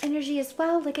energy as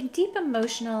well, like a deep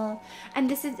emotional, and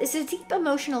this is a deep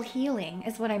emotional healing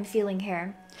is what I'm feeling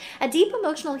here. A deep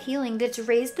emotional healing that's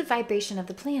raised the vibration of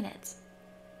the planet.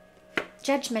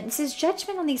 Judgment. This is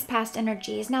judgment on these past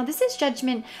energies. Now, this is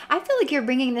judgment. I feel like you're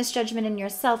bringing this judgment in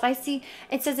yourself. I see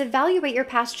it says evaluate your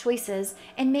past choices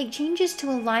and make changes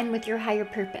to align with your higher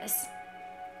purpose.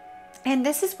 And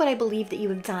this is what I believe that you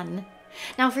have done.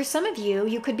 Now, for some of you,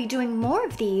 you could be doing more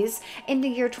of these in the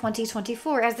year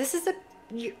 2024, as this is a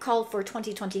call for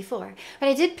 2024. But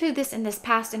I did put this in this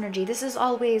past energy. This is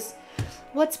always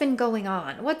what's been going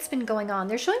on. What's been going on?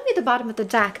 They're showing me the bottom of the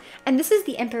deck, and this is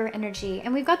the Emperor energy,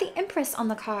 and we've got the Empress on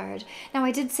the card. Now,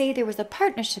 I did say there was a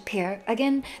partnership here.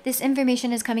 Again, this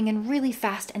information is coming in really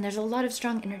fast, and there's a lot of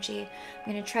strong energy.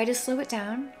 I'm going to try to slow it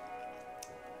down.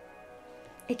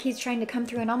 It keeps trying to come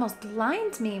through and almost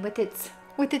blind me with its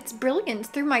brilliance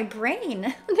through my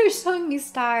brain. They're showing me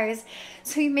stars.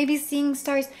 So you may be seeing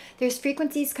stars. There's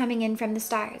frequencies coming in from the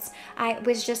stars. I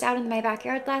was just out in my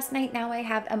backyard last night. Now I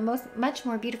have a much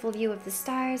more beautiful view of the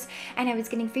stars. And I was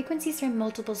getting frequencies from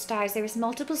multiple stars. There was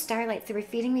multiple starlights that were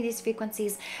feeding me these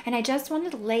frequencies. And I just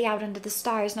wanted to lay out under the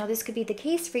stars. Now this could be the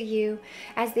case for you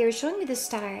as they were showing me the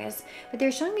stars. But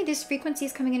they're showing me these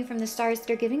frequencies coming in from the stars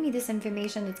that are giving me this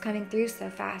information that's coming through so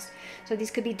fast. So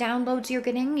these could be downloads you're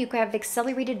getting. You could have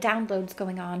accelerated downloads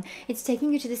going on. It's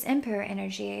taking you to this Emperor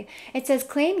energy. It says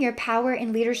claim your power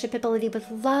and leadership ability with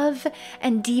love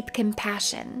and deep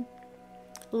compassion.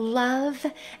 Love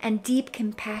and deep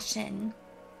compassion.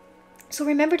 So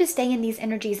remember to stay in these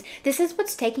energies. This is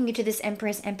what's taking you to this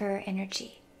Empress Emperor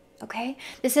energy. Okay?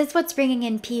 This is what's bringing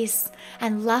in peace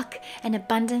and luck and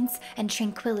abundance and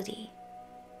tranquility.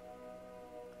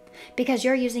 Because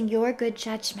you're using your good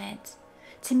judgment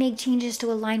to make changes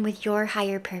to align with your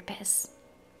higher purpose.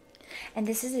 And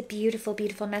this is a beautiful,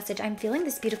 beautiful message. I'm feeling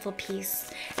this beautiful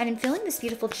peace. And I'm feeling this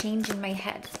beautiful change in my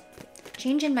head.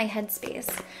 Change in my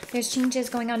headspace. There's changes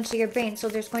going on to your brain. So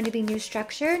there's going to be new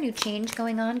structure, new change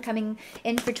going on, coming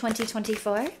in for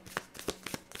 2024.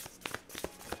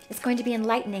 It's going to be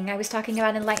enlightening. I was talking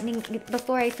about enlightening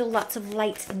before. I feel lots of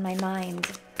light in my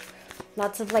mind.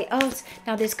 Lots of light. Oh,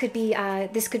 now this could be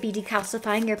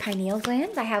decalcifying your pineal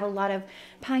gland. I have a lot of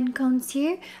pine cones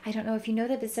here. I don't know if you know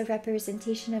that it's a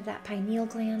representation of that pineal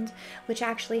gland, which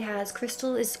actually has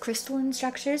crystalline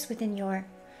structures within your.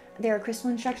 There are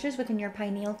crystalline structures within your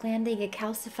pineal gland. They get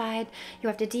calcified. You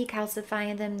have to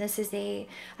decalcify them. This is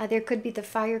there could be the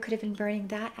fire could have been burning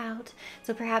that out.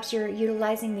 So perhaps you're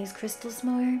utilizing these crystals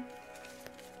more.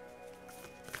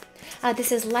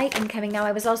 This is light incoming now.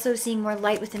 I was also seeing more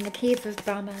light within the cave of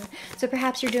Brahma. So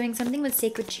perhaps you're doing something with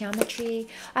sacred geometry.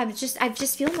 I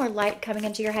just feel more light coming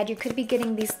into your head. You could be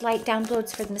getting these light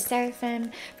downloads from the seraphim,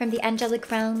 from the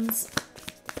angelic realms,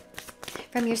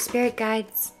 from your spirit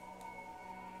guides.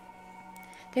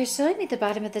 They're showing me at the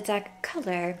bottom of the deck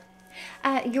color.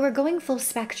 You are going full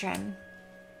spectrum.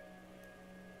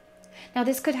 Now,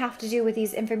 this could have to do with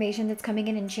these information that's coming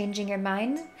in and changing your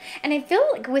mind. And I feel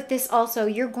like with this also,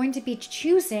 you're going to be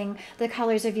choosing the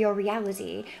colors of your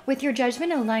reality. With your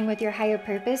judgment aligned with your higher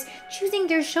purpose,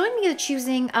 they're showing me the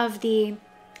choosing of the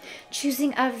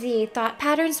thought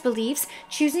patterns, beliefs,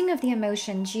 choosing of the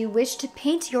emotions you wish to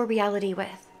paint your reality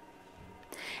with.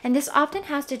 And this often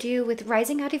has to do with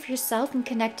rising out of yourself and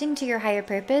connecting to your higher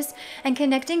purpose and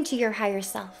connecting to your higher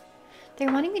self.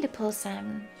 They're wanting me to pull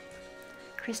some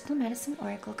Crystal Medicine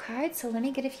Oracle cards, so let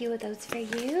me get a few of those for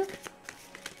you.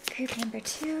 Group number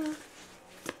 2.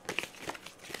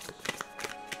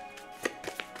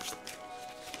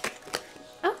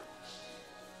 Oh,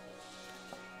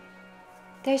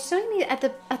 they're showing me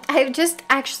I just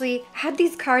actually had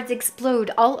these cards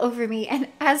explode all over me, and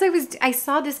as I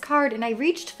saw this card and I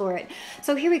reached for it.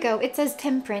 So here we go. It says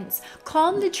Temperance.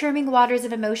 Calm the churning waters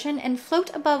of emotion and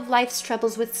float above life's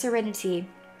troubles with serenity.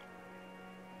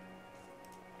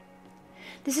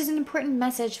 This is an important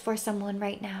message for someone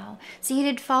right now. See, it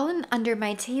had fallen under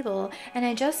my table, and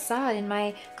I just saw it, and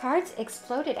my cards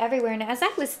exploded everywhere. And as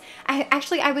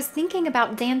I was thinking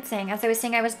about dancing. As I was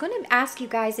saying, I was going to ask you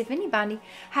guys if anybody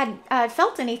had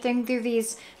felt anything through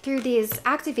these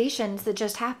activations that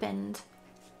just happened.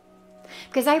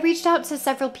 Because I reached out to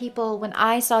several people when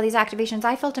I saw these activations.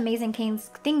 I felt amazing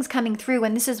things coming through,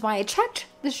 and this is why I checked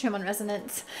the Shaman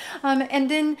resonance. And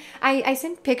then I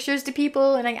sent pictures to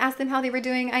people and I asked them how they were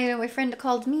doing. I know my friend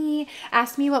called me,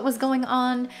 asked me what was going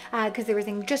on, because there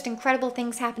were just incredible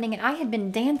things happening, and I had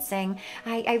been dancing.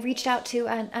 I reached out to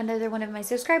another one of my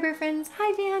subscriber friends.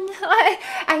 Hi, Van.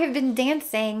 I have been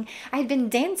dancing. I had been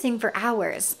dancing for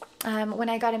hours. When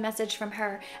I got a message from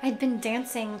her, I'd been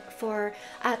dancing for,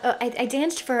 I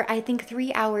danced for, I think,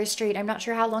 3 hours straight. I'm not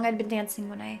sure how long I'd been dancing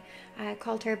when I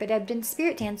called her, but I'd been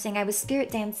spirit dancing. I was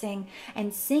spirit dancing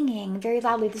and singing very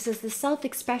loudly. This is the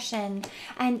self-expression.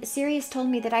 And Sirius told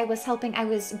me that I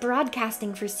was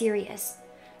broadcasting for Sirius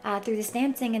through this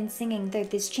dancing and singing,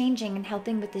 this changing and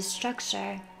helping with this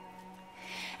structure.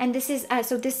 And this is,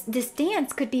 so this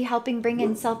dance could be helping bring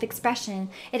in self-expression.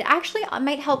 It actually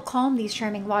might help calm these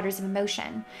charming waters of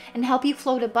emotion and help you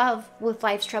float above with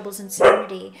life's troubles and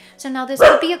serenity. So now this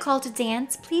could be a call to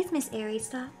dance. Please, Miss Aries,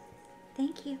 stop.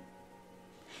 Thank you.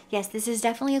 Yes, this is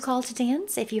definitely a call to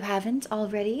dance. If you haven't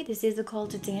already, this is a call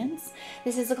to dance.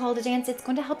 This is a call to dance. It's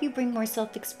going to help you bring more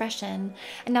self-expression.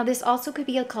 And now this also could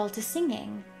be a call to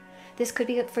singing. This could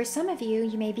be, for some of you,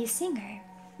 you may be a singer.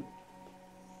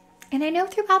 And I know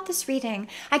throughout this reading,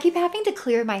 I keep having to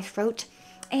clear my throat,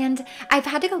 and I've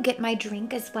had to go get my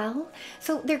drink as well.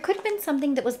 So there could have been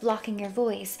something that was blocking your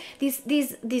voice.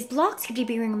 These blocks could be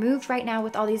being removed right now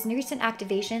with all these recent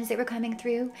activations that were coming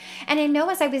through. And I know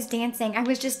as I was dancing, I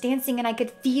was just dancing and I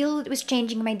could feel it was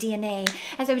changing my DNA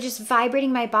as I was just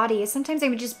vibrating my body. Sometimes I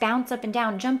would just bounce up and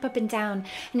down, jump up and down,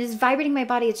 and it's vibrating my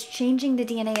body. It's changing the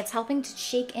DNA. It's helping to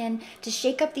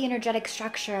shake up the energetic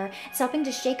structure. It's helping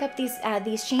to shake up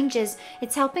these changes.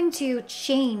 It's helping to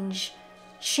change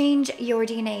your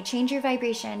DNA, change your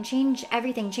vibration, change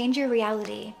everything, change your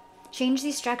reality, change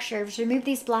these structures, remove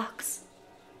these blocks.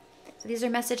 So these are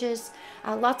messages,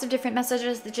 lots of different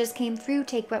messages that just came through.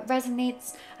 Take what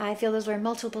resonates. I feel those were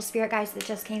multiple spirit guides that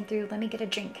just came through. Let me get a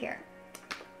drink here.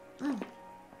 All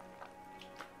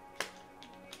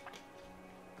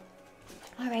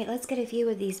right, let's get a few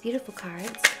of these beautiful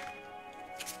cards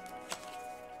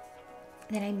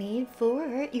that I made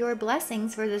for your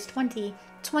blessings for this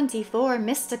 2024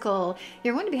 mystical.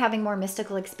 You're going to be having more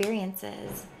mystical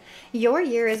experiences. Your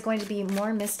year is going to be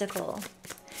more mystical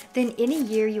than any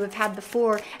year you have had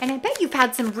before. And I bet you've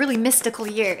had some really mystical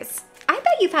years. I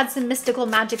bet you've had some mystical,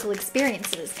 magical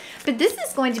experiences. But this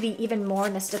is going to be even more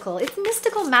mystical. It's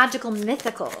mystical, magical,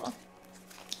 mythical.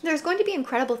 There's going to be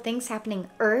incredible things happening.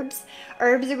 Herbs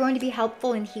are going to be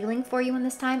helpful and healing for you in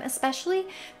this time, especially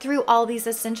through all these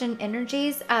ascension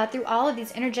energies, through all of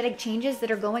these energetic changes that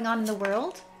are going on in the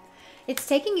world. It's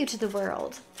taking you to the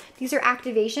world. These are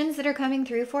activations that are coming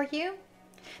through for you.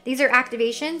 These are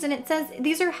activations, and it says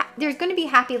there's going to be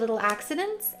happy little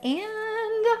accidents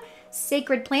and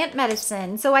sacred plant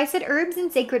medicine. So I said herbs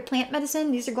and sacred plant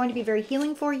medicine. These are going to be very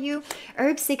healing for you.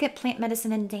 Herbs, sacred plant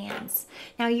medicine, and dance.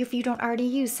 Now, if you don't already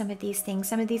use some of these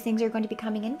things are going to be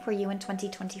coming in for you in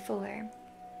 2024.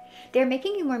 They're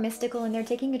making you more mystical, and they're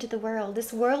taking you to the world.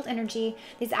 This world energy,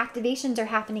 these activations are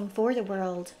happening for the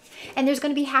world. And there's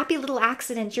going to be happy little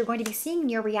accidents you're going to be seeing in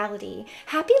your reality.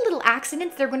 Happy little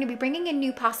accidents that are going to be bringing in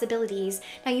new possibilities.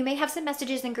 Now, you may have some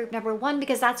messages in group number 1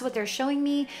 because that's what they're showing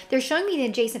me. They're showing me the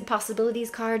adjacent possibilities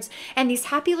cards, and these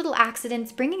happy little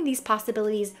accidents bringing these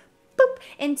possibilities boop,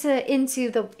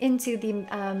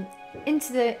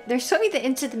 they're showing me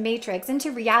into the matrix,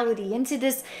 into reality, into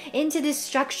this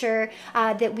structure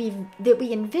that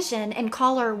we envision and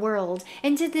call our world,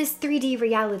 into this 3D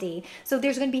reality. So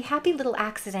there's going to be happy little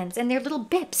accidents, and they're little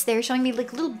bips. They're showing me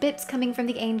like little bips coming from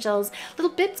the angels,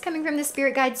 little bips coming from the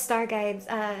spirit guides, star guides.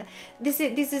 This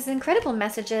is incredible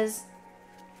messages.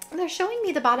 They're showing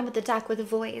me the bottom of the deck with a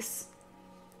voice.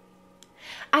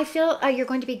 I feel you're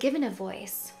going to be given a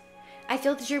voice. I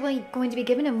feel that you're going to be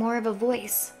given more of a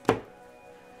voice.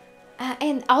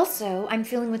 And also, I'm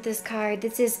feeling with this card,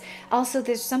 this is also,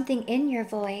 there's something in your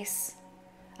voice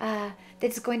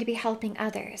that's going to be helping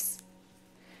others.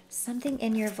 Something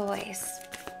in your voice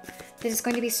that is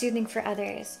going to be soothing for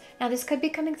others. Now, this could be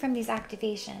coming from these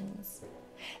activations.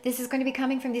 This is going to be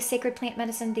coming from these sacred plant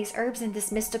medicine, these herbs, and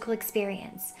this mystical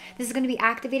experience. This is going to be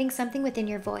activating something within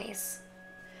your voice.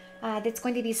 That's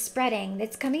going to be spreading.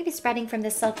 That's going to be spreading from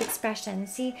this self-expression.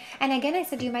 See, and again, I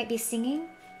said you might be singing.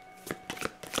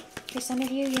 For some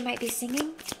of you, you might be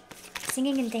singing.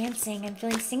 Singing and dancing. I'm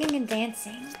feeling singing and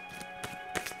dancing.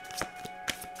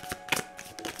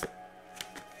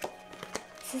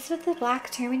 This is with the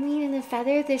black tourmaline and the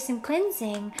feather. There's some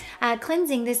cleansing.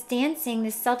 Cleansing, this dancing,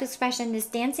 this self-expression, this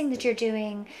dancing that you're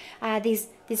doing. These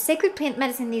sacred plant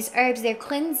medicine, these herbs, they're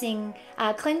cleansing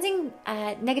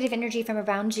negative energy from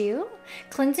around you.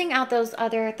 Cleansing out those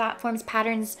other thought forms,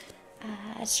 patterns,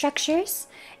 structures.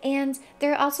 And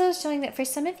they're also showing that for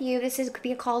some of you, this could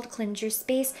be called cleanse your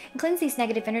space and cleanse these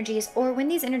negative energies, or when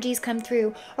these energies come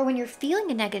through, or when you're feeling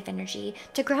a negative energy,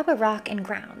 to grab a rock and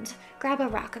ground. Grab a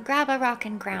rock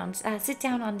and ground. Sit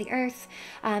down on the earth,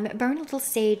 burn a little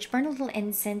sage, burn a little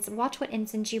incense, watch what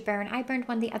incense you burn. I burned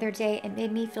one the other day. It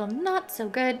made me feel not so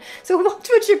good. So watch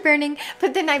what you're burning.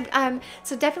 But then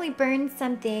so definitely burn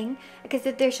something, because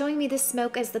they're showing me the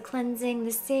smoke as the cleansing,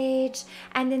 the sage,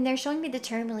 and then they're showing me the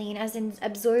tourmaline as in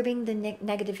absorbing the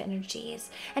negative energies.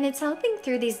 And it's helping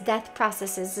through these death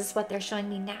processes is what they're showing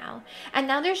me now. And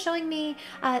now they're showing me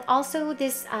also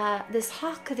this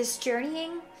hawk, this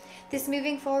journeying, this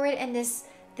moving forward, and this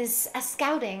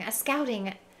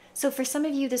scouting. So for some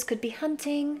of you, this could be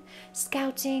hunting,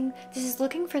 scouting. This is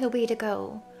looking for the way to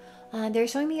go. They're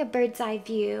showing me a bird's eye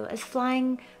view as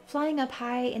flying up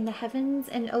high in the heavens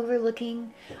and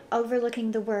overlooking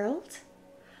the world,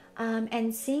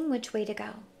 and seeing which way to go.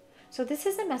 So this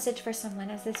is a message for someone,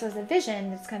 as this was a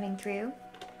vision that's coming through.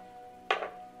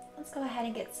 Let's go ahead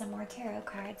and get some more tarot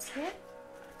cards here.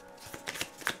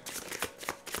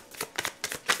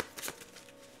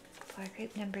 For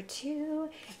group number 2,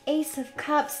 Ace of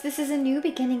Cups. This is a new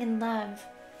beginning in love.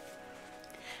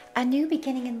 A new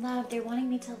beginning in love. They're wanting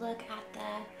me to look at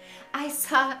I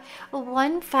saw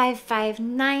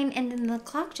 1559, and then the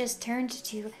clock just turned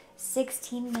to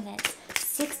 16 minutes.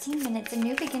 16 minutes, a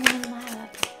new beginning in love.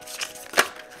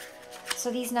 So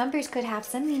these numbers could have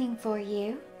some meaning for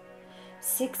you.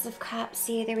 6 of Cups.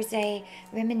 See, there was a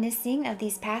reminiscing of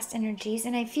these past energies,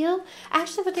 and I feel,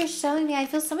 actually what they're showing me, I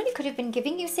feel somebody could have been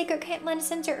giving you sacred plant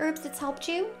medicines or herbs that's helped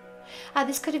you.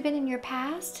 This could have been in your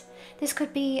past. This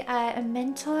could be a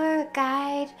mentor, a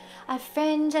guide, a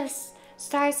friend, a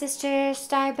star sister,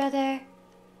 star brother,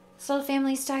 soul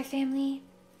family, star family.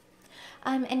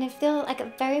 And I feel like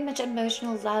a very much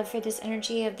emotional love for this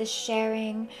energy of this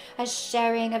sharing, a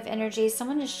sharing of energy.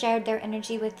 Someone has shared their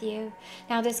energy with you.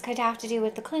 Now this could have to do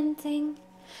with the cleansing.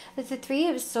 With the 3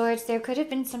 of Swords, there could have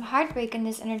been some heartbreak in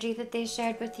this energy that they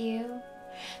shared with you.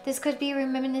 This could be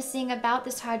reminiscing about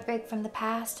this heartbreak from the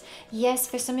past. Yes,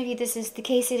 for some of you this is the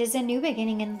case. It is a new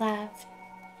beginning in love.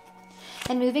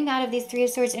 And moving out of these 3 of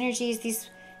Swords energies,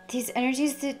 these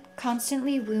energies that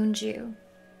constantly wound you.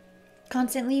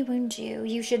 Constantly wound you.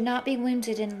 You should not be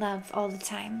wounded in love all the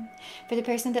time. For the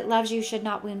person that loves you should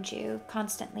not wound you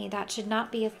constantly. That should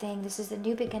not be a thing. This is a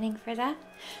new beginning for them.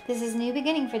 This is a new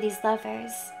beginning for these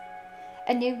lovers.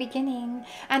 A new beginning.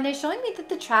 And they're showing me that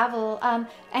the travel, and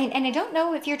I don't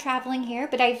know if you're traveling here,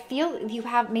 but I feel you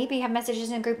maybe have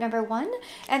messages in group number 1,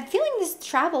 and feeling this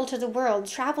travel to the world.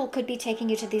 Travel could be taking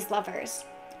you to these lovers.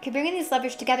 Could bring these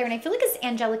lovers together, and I feel like it's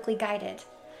angelically guided.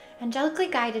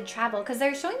 Angelically guided travel, because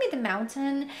they're showing me the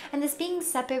mountain and this being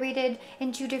separated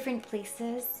in 2 different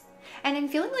places. And I'm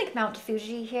feeling like Mount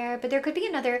Fuji here, but there could be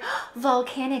another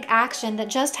volcanic action that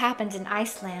just happened in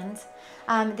Iceland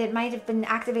that might have been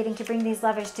activating to bring these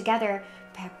lovers together.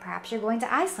 Perhaps you're going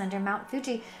to Iceland or Mount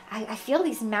Fuji. I feel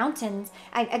these mountains.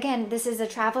 Again, this is a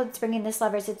travel that's bringing this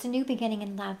lovers. It's a new beginning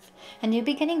in love. A new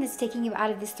beginning that's taking you out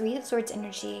of this 3 of Swords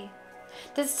energy.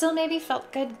 That still maybe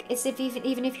felt good, as if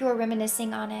even if you were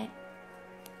reminiscing on it.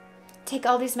 Take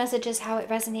all these messages how it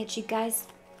resonates, you guys.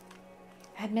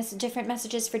 I have different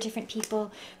messages for different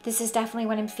people. This is definitely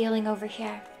what I'm feeling over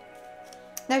here.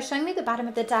 They're showing me the bottom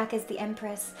of the deck is the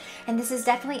Empress. And this is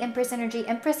definitely Empress energy,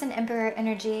 Empress and Emperor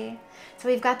energy. So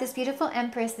we've got this beautiful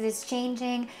Empress that is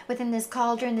changing within this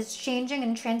cauldron, that's changing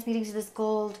and transmuting to this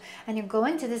gold. And you're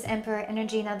going to this Emperor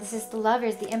energy. Now this is the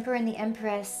lovers, the Emperor and the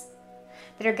Empress,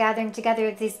 that are gathering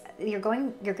together. You're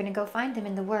going to go find them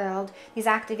in the world. These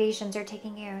activations are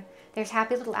taking you. There's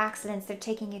happy little accidents. They're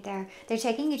taking you there. They're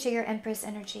taking you to your Empress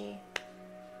energy.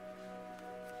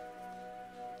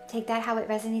 Take that how it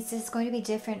resonates. It's going to be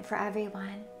different for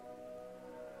everyone.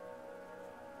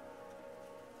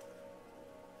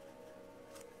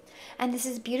 And this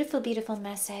is beautiful, beautiful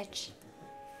message.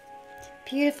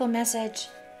 Beautiful message.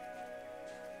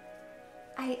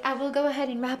 I will go ahead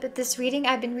and wrap up this reading.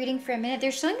 I've been reading for a minute.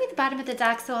 They're showing me the bottom of the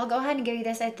deck, so I'll go ahead and give you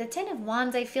this. At the 10 of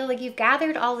Wands, I feel like you've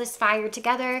gathered all this fire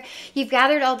together. You've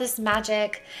gathered all this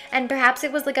magic, and perhaps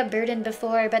it was like a burden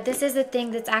before, but this is the thing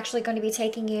that's actually going to be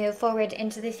taking you forward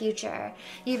into the future.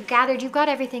 You've got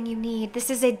everything you need.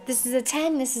 This is a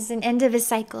 10. This is an end of a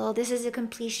cycle. This is a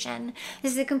completion.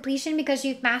 This is a completion because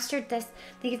you've mastered this.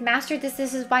 You've mastered this.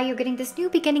 This is why you're getting this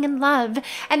new beginning in love.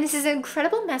 And this is an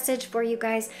incredible message for you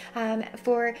guys,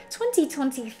 for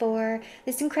 2024,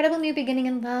 this incredible new beginning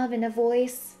in love, and a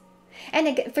voice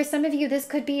And for some of you, this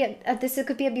could be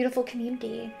a beautiful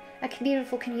community. A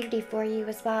beautiful community for you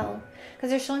as well, because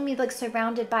they're showing me like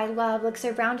surrounded by love, like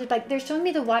surrounded by, they're showing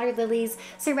me the water lilies,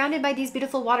 surrounded by these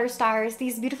beautiful water stars,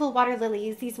 these beautiful water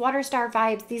lilies, these water star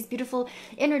vibes, these beautiful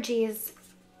energies,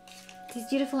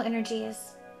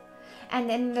 and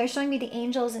then they're showing me the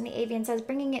angels and the avian says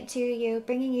bringing it to you,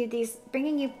 bringing you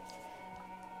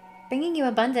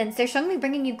abundance. They're showing me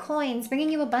bringing you coins,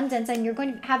 bringing you abundance, and you're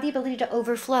going to have the ability to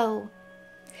overflow,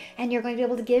 and you're going to be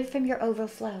able to give from your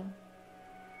overflow,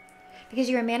 because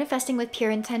you are manifesting with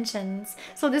pure intentions.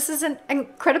 So this is an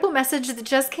incredible message that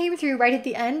just came through right at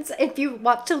the end. If you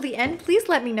watch till the end, please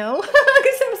let me know.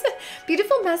 Because it was a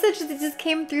beautiful message that just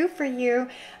came through for you.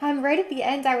 Right at the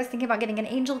end, I was thinking about getting an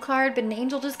angel card, but an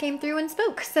angel just came through and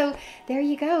spoke. So there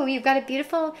you go. You've got a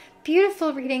beautiful,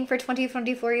 beautiful reading for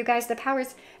 2024, you guys. The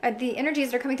powers, the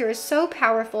energies that are coming through are so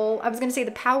powerful. I was going to say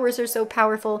the powers are so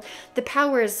powerful. The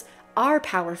powers are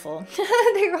powerful.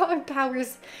 There are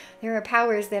powers. There are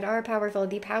powers that are powerful.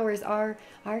 The powers are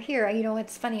here. You know,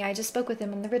 it's funny. I just spoke with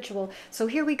them in the ritual. So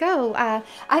here we go.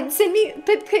 Send me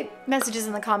put messages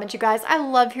in the comments, you guys. I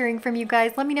love hearing from you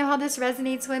guys. Let me know how this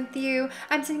resonates with you.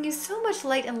 I'm sending you so much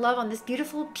light and love on this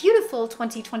beautiful, beautiful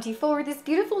 2024, this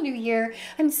beautiful new year.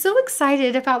 I'm so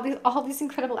excited about all these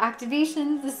incredible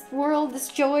activations, this world, this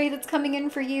joy that's coming in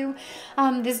for you,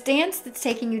 this dance that's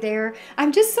taking you there.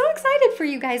 I'm just so excited for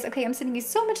you guys. Okay, I'm sending you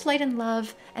so much light and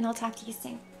love, and I'll talk to you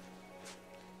soon.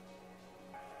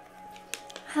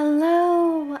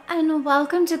 Hello and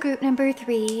welcome to group number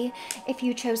 3. If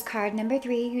you chose card number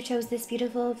 3, you chose this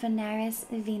beautiful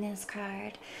Venus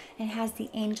card. It has the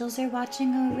angels are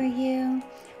watching over you.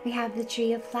 We have the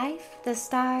tree of life, the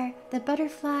star, the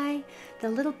butterfly, the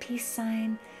little peace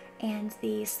sign, and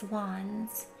the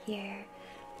swans here.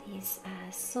 These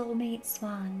soulmate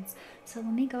swans. So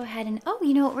let me go ahead and, oh,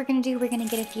 you know what we're going to do? We're going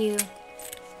to get a few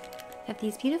of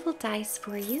these beautiful dice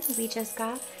for you that we just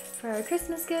got for our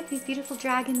Christmas gift. These beautiful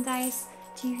dragon dice.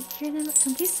 Do you hear them?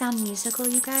 Don't these sound musical,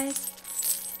 you guys?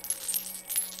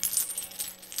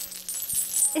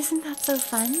 Isn't that so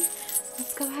fun?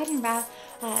 Let's go ahead and wrap.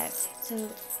 So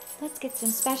let's get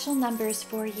some special numbers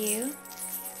for you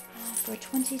for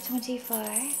 2024.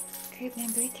 Group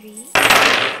number 3.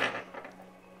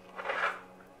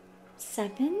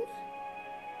 7.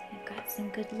 I've got some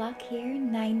good luck here.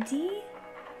 90.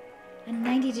 A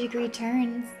 90-degree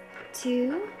turn.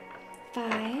 2,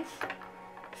 5,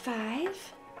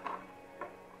 5,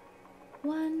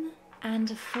 1,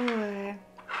 and 4.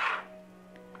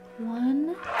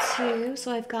 1, 2.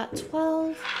 So I've got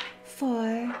 12,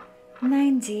 4,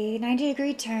 90,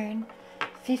 90-degree turn,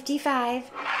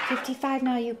 55, 55.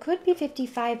 Now you could be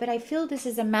 55, but I feel this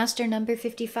is a master number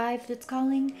 55 that's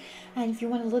calling. And if you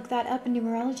want to look that up in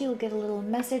numerology, you'll get a little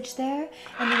message there.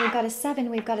 And then we've got a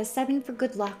 7. We've got a 7 for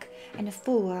good luck and a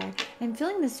 4. And I'm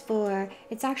feeling this 4.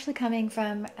 It's actually coming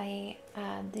from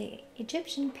the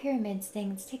Egyptian pyramids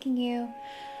thing. It's taking you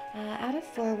out of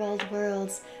four-walled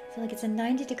worlds. I feel like it's a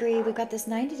 90-degree. We've got this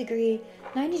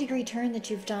 90-degree turn that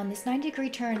you've done. This 90-degree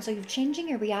turn. So you're changing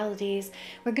your realities.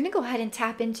 We're going to go ahead and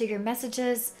tap into your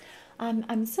messages.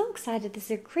 I'm so excited.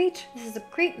 This is a great.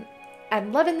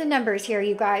 I'm loving the numbers here,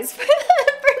 you guys.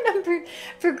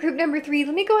 for group number 3.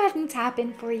 Let me go ahead and tap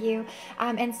in for you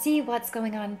and see what's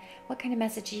going on. What kind of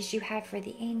messages you have for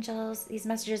the angels. These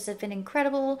messages have been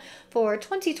incredible for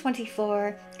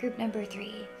 2024. Group number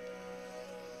 3.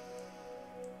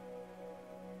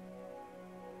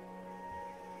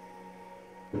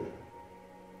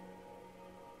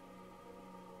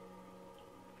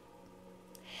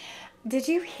 Did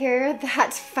you hear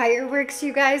that fireworks,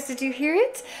 you guys? Did you hear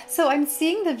it? So I'm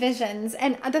seeing the visions,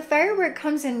 and the firework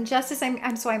comes in just as I'm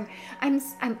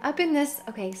up in this.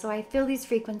 Okay, so I feel these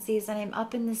frequencies, and I'm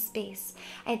up in this space.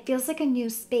 It feels like a new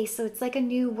space, so it's like a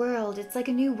new world. It's like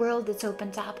a new world that's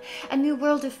opened up, a new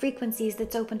world of frequencies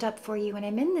that's opened up for you. And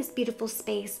I'm in this beautiful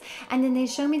space, and then they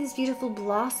show me this beautiful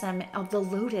blossom of the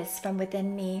lotus from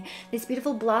within me, this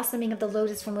beautiful blossoming of the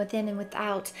lotus from within and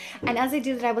without. And as I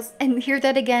do that, and hear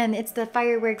that again. It's the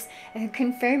fireworks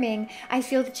confirming. I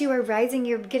feel that you are rising.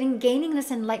 You're gaining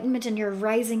this enlightenment, and you're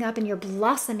rising up, and you're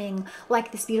blossoming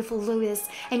like this beautiful lotus.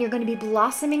 And you're going to be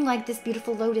blossoming like this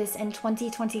beautiful lotus in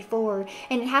 2024.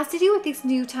 And it has to do with these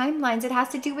new timelines. It has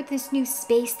to do with this new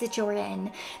space that you're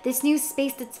in. This new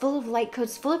space that's full of light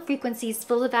codes, full of frequencies,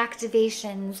 full of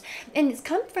activations. And it's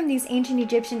come from these ancient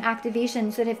Egyptian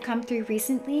activations that have come through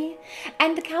recently.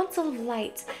 And the Council of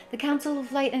Light. The Council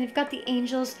of Light. And I've got the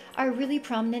angels are really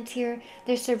prominent here.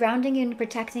 They're surrounding you and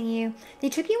protecting you. They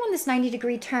took you on this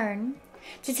 90-degree turn,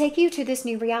 to take you to this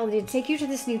new reality, to take you to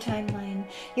this new timeline.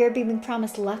 You're being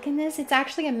promised luck in this. It's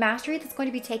actually a mastery that's going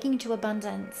to be taking you to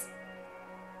abundance.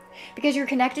 Because you're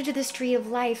connected to this tree of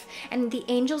life, and the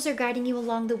angels are guiding you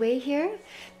along the way here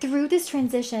through this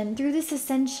transition, through this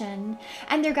ascension,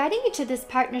 and they're guiding you to this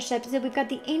partnership. So we've got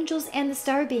the angels and the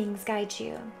star beings guide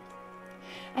you.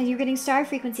 And you're getting star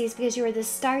frequencies because you are the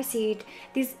star seed.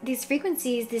 These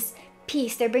frequencies, this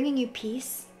peace, they're bringing you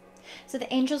peace. So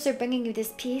the angels are bringing you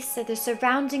this peace. So they're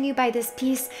surrounding you by this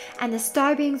peace. And the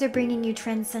star beings are bringing you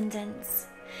transcendence.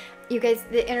 You guys,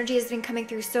 the energy has been coming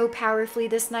through so powerfully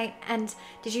this night. And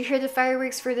did you hear the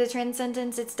fireworks for the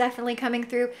transcendence? It's definitely coming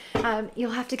through.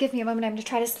 You'll have to give me a moment. I'm going to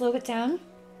try to slow it down.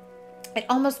 It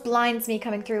almost blinds me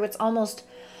coming through. It's almost...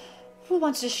 who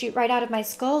wants to shoot right out of my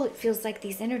skull? It feels like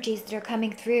these energies that are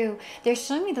coming through. They're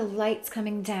showing me the lights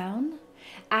coming down,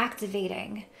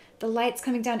 activating. The lights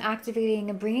coming down, activating,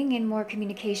 and bringing in more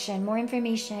communication, more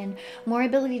information, more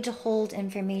ability to hold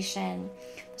information.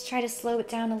 Let's try to slow it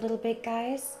down a little bit,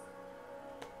 guys.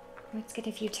 Let's get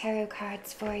a few tarot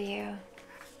cards for you.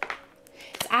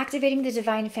 It's activating the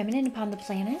divine feminine upon the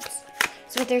planets.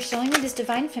 So what they're showing me, this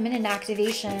divine feminine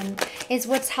activation, is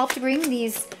what's helped bring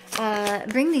these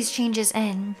changes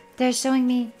in. They're showing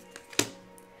me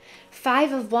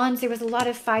 5 of Wands. There was a lot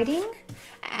of fighting,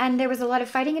 and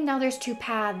now there's 2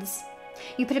 paths.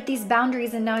 You put up these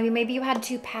boundaries, and now maybe you had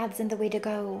 2 paths in the way to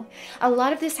go. A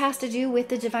lot of this has to do with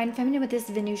the divine feminine, with this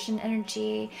Venusian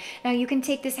energy. Now you can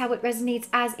take this how it resonates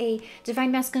as a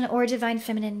divine masculine or divine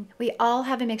feminine. We all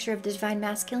have a mixture of the divine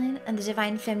masculine and the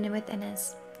divine feminine within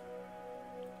us.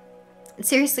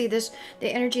 Seriously, the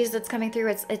energies that's coming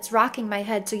through, it's rocking my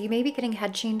head. So you may be getting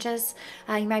head changes.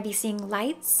 You might be seeing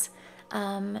lights.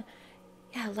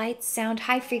 Lights, sound,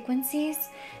 high frequencies.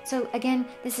 So again,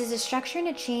 this is a structure and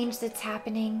a change that's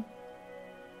happening.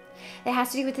 It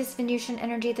has to do with this Venusian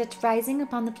energy that's rising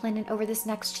upon the planet over this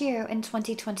next year in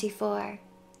 2024.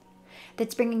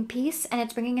 That's bringing peace, and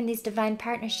it's bringing in these divine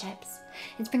partnerships.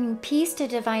 It's bringing peace to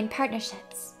divine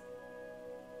partnerships.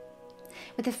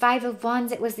 With the 5 of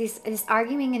Wands, it was this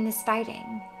arguing and this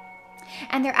fighting.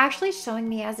 And they're actually showing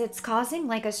me as it's causing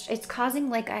like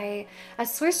a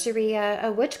sorcery,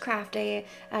 a witchcraft, a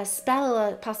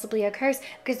spell, possibly a curse,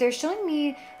 because they're showing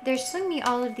me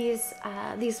all of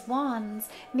these wands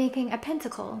making a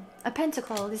pentacle.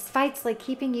 These fights like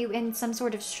keeping you in some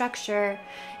sort of structure,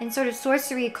 and sort of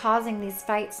sorcery causing these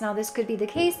fights. Now this could be the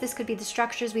case. This could be the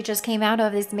structures we just came out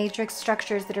of, these matrix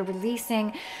structures that are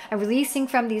releasing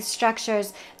from these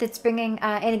structures. That's bringing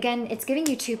and again, it's giving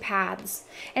you 2 paths,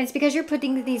 and it's because you're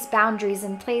putting these boundaries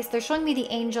in place. They're showing me the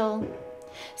angel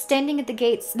standing at the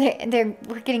gates.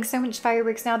 We're getting so much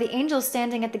fireworks now. The angel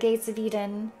standing at the gates of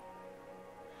Eden.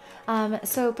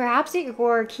 So perhaps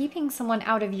you're keeping someone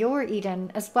out of your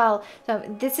Eden as well. So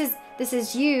this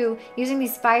is you using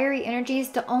these fiery energies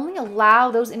to only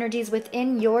allow those energies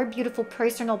within your beautiful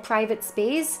personal private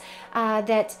space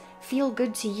that feel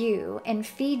good to you and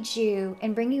feed you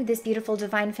and bring you this beautiful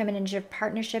divine feminine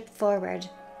partnership forward.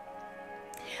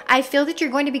 I feel that you're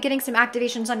going to be getting some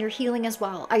activations on your healing as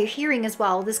well. Your hearing as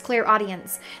well, this clear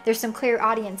audience. There's some clear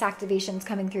audience activations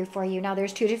coming through for you. Now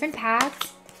there's 2 different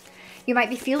paths. You might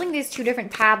be feeling these 2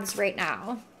 different paths right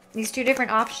now. These 2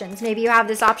 different options. Maybe you have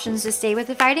this options to stay with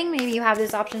the fighting. Maybe you have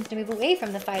this options to move away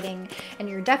from the fighting. And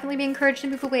you're definitely being encouraged to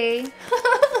move away.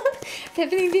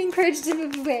 Definitely being encouraged to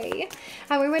move away.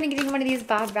 We're going to get one of these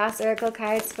Bob Ross Oracle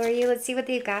cards for you. Let's see what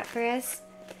they've got for us.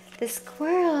 The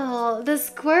squirrel. The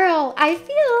squirrel. I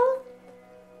feel...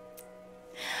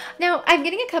 Now, I'm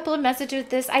getting a couple of messages with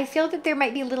this. I feel that there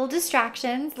might be little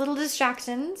distractions, but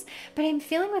I'm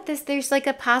feeling with this, there's like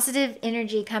a positive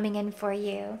energy coming in for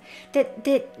you that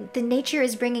the nature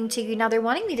is bringing to you. Now, they're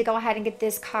wanting me to go ahead and get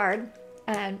this card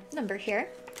number here.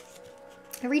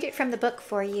 I read it from the book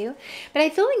for you, but I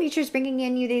feel like nature's bringing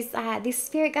in you these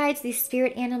spirit guides, these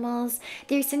spirit animals.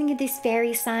 They're sending you these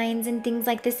fairy signs and things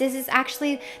like this. This is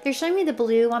actually, they're showing me the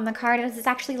blue on the card. This is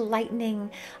actually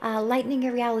lightning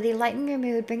your reality, lightening your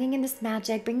mood, bringing in this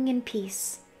magic, bringing in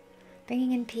peace.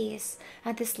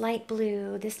 This light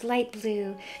blue.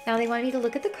 Now they want me to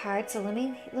look at the card, so let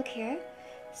me look here.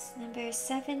 It's number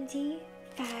 75.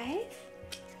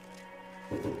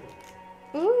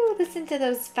 Ooh, listen to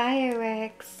those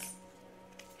fireworks.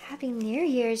 Happy New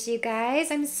Year's, you guys.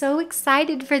 I'm so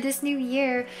excited for this new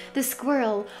year. The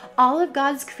squirrel, all of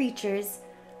God's creatures.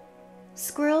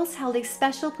 Squirrels held a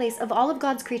special place. Of all of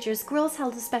God's creatures, squirrels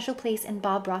held a special place in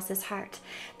Bob Ross's heart.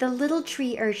 The little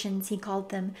tree urchins, he called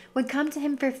them, would come to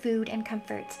him for food and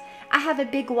comfort. I have a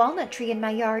big walnut tree in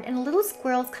my yard, and little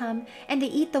squirrels come and they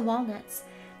eat the walnuts.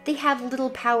 They have little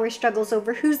power struggles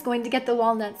over who's going to get the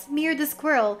walnuts, me or the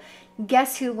squirrel.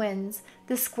 Guess who wins?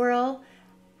 The squirrel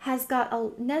has got a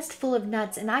nest full of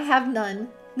nuts and I have none.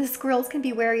 The squirrels can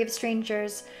be wary of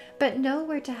strangers, but know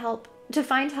where to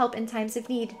find help in times of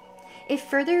need. It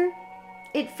further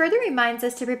reminds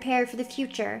us to prepare for the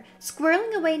future,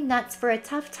 squirreling away nuts for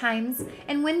tough times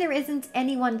and when there isn't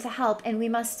anyone to help and we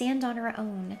must stand on our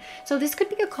own. So this could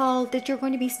be a call that you're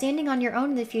going to be standing on your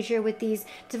own in the future with these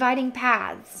dividing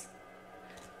paths.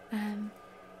 And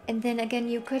then again,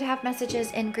 you could have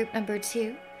messages in group number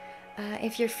 2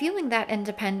 if you're feeling that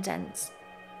independence.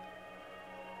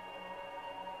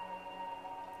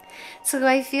 So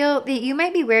I feel that you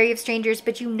might be wary of strangers,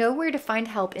 but you know where to find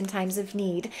help in times of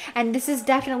need. And this is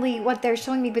definitely what they're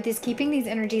showing me with is keeping these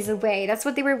energies away. That's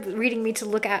what they were reading me to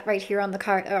look at right here on the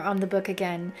card or on the book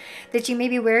again. That you may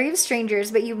be wary of strangers,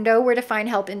 but you know where to find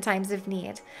help in times of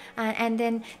need. And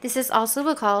then this is also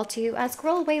a call to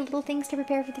squirrel away little things to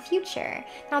prepare for the future.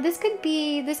 Now this could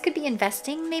be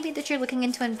investing, maybe that you're looking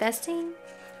into investing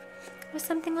or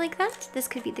something like that. This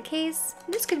could be the case.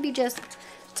 This could be just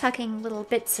tucking little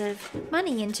bits of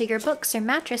money into your books or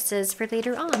mattresses for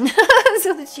later on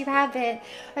so that you have it,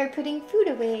 or putting food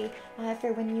away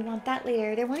for when you want that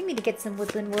later. They're wanting me to get some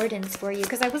woodland wardens for you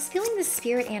because I was feeling the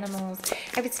spirit animals.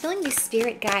 I was feeling these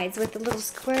spirit guides with the little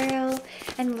squirrel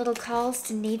and little calls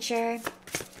to nature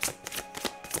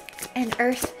and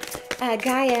earth,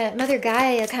 Gaia, Mother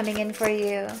Gaia coming in for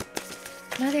you.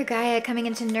 Mother Gaia coming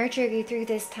in to nurture you through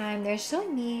this time. They're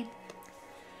showing me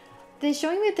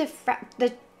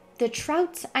the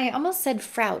trout, I almost said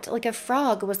frout, like a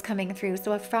frog was coming through.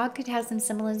 So a frog could have some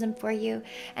symbolism for you.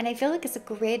 And I feel like it's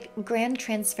a grand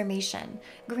transformation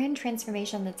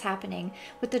that's happening.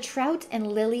 With the trout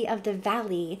and lily of the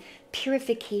valley,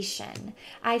 purification.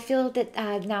 I feel that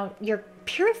now you're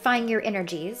purifying your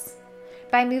energies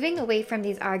by moving away from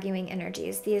these arguing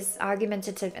energies, these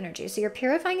argumentative energies. So you're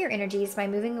purifying your energies by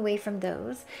moving away from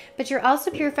those, but you're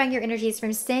also purifying your energies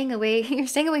from staying away. You're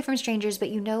staying away from strangers, but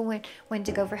you know when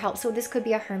to go for help. So this could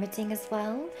be a hermiting as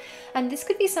well. And this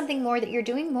could be something more that you're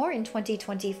doing more in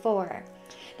 2024.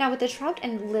 Now with the trout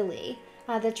and lily,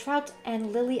 of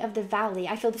the valley,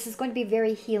 I feel this is going to be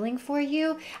very healing for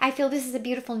you. I feel this is a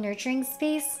beautiful nurturing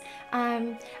space.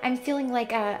 I'm feeling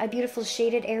like a beautiful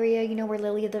shaded area, you know, where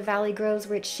lily of the valley grows,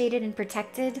 where it's shaded and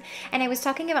protected. And I was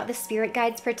talking about the spirit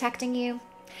guides protecting you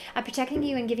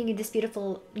and giving you this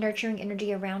beautiful nurturing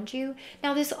energy around you.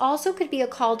 Now this also could be a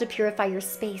call to purify your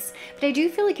space, but I do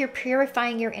feel like you're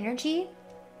purifying your energy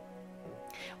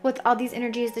with all these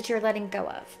energies that you're letting go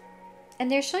of. And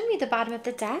they're showing me the bottom of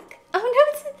the deck. Oh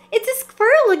no, it's a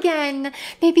squirrel again.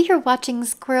 Maybe you're watching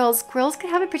squirrels. Squirrels could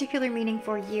have a particular meaning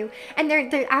for you. And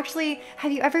they're actually,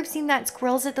 have you ever seen that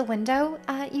Squirrels at the Window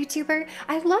YouTuber?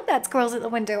 I love that Squirrels at the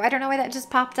Window. I don't know why that just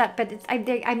popped up, but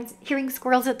I'm hearing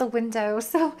squirrels at the window.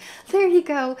 So there you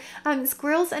go.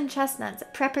 Squirrels and chestnuts,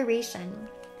 preparation.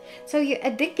 So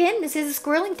again, this is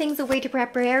squirreling things away to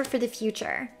prepare for the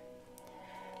future.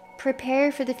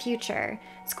 Prepare for the future.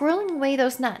 Squirreling away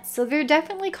those nuts. So they're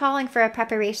definitely calling for a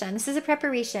preparation. This is a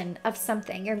preparation of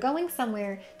something. You're going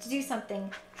somewhere to do something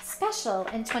special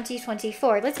in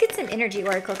 2024. Let's get some energy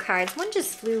oracle cards. One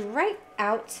just flew right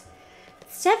out.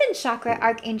 7th chakra,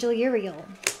 Archangel Uriel.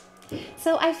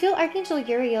 So I feel Archangel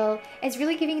Uriel is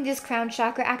really giving you this crown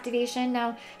chakra activation.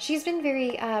 Now, she's been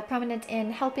very prominent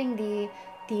in helping the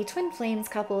twin flames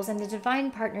couples and the divine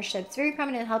partnerships, very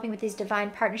prominent in helping with these divine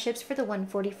partnerships for the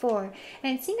 144. And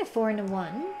I'm seeing a 4 and a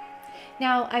 1.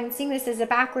 Now I'm seeing this as a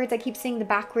backwards. I keep seeing the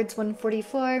backwards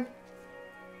 144.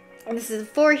 And this is a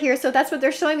 4 here, so that's what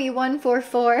they're showing me,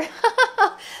 144.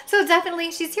 So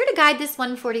definitely she's here to guide this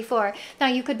 144. Now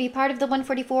you could be part of the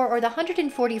 144 or the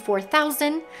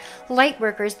 144,000 light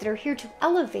workers that are here to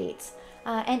elevate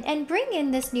and bring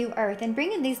in this new earth and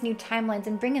bring in these new timelines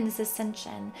and bring in this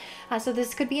ascension. So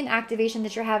this could be an activation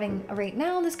that you're having right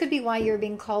now. This could be why you're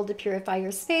being called to purify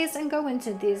your space and go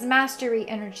into these mastery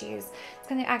energies. It's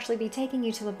going to actually be taking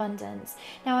you to abundance.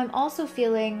 Now I'm also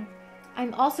feeling,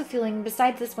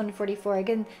 besides this 144,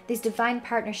 again, these divine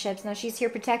partnerships. Now she's here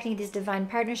protecting these divine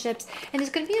partnerships, and there's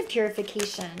going to be a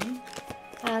purification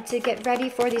to get ready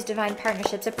for these divine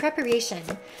partnerships, a preparation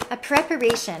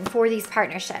for these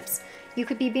partnerships. You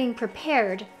could be being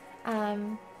prepared.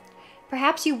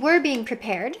 Perhaps you were being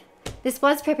prepared. This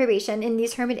was preparation in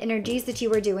these hermit energies that you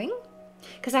were doing,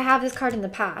 because I have this card in the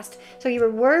past. So you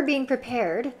were being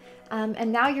prepared,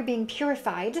 and now you're being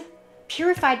purified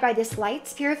purified by this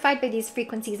light, purified by these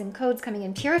frequencies and codes coming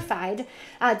in, purified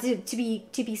to be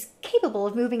capable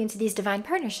of moving into these divine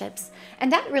partnerships. And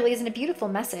that really isn't a beautiful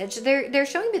message. They're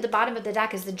showing me the bottom of the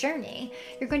deck is the journey.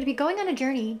 You're going to be going on a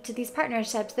journey to these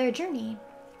partnerships. They're a journey,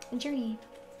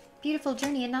 beautiful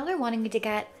journey. And now they're wanting me to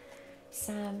get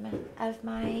some of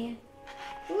my...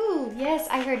 Ooh, yes,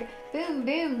 I heard boom,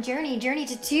 boom, journey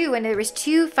to 2. And there was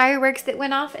 2 fireworks that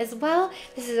went off as well.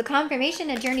 This is a confirmation,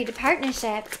 a journey to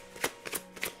partnership.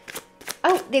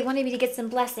 Oh, they wanted me to get some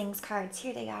blessings cards.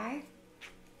 Here they are.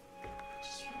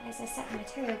 Just realized I set my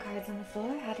tarot cards on the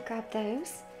floor. How to grab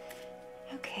those.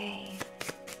 Okay.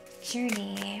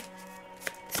 Journey.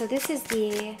 So these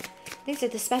are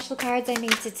the special cards I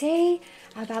made today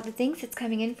about the things that's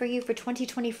coming in for you for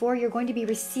 2024. You're going to be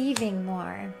receiving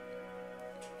more.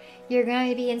 You're going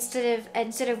to be,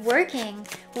 instead of working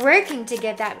to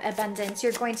get that abundance,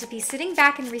 you're going to be sitting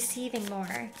back and receiving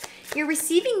more. You're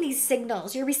receiving these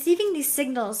signals. You're receiving these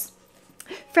signals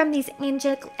from these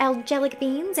angelic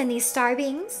beings and these star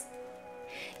beings.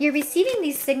 You're receiving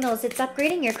these signals. It's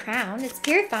upgrading your crown. It's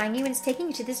purifying you, and it's taking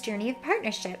you to this journey of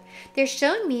partnership. They're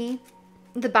showing me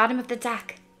the bottom of the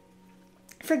deck.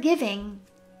 Forgiving.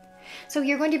 So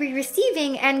you're going to be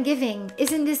receiving and giving.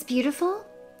 Isn't this beautiful?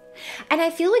 And I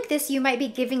feel like you might be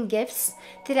giving gifts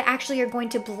that actually are going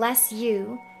to bless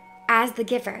you as the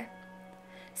giver.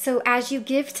 So as you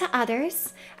give to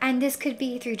others, and this could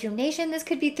be through donation, this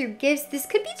could be through gifts, this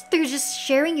could be through just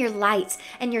sharing your light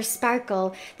and your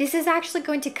sparkle, this is actually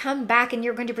going to come back and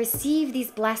you're going to receive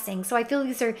these blessings. So I feel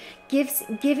these are gifts,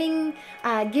 giving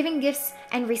gifts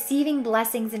and receiving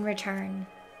blessings in return.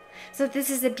 So this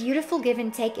is a beautiful give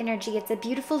and take energy. It's a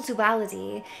beautiful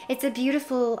duality. It's a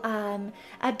beautiful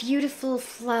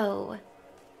flow.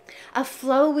 A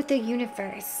flow with the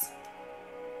universe.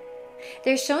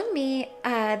 They're showing me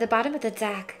the bottom of the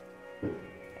deck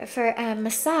for a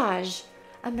massage.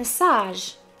 A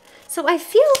massage. So I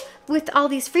feel with all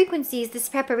these frequencies, this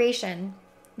preparation,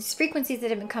 these frequencies that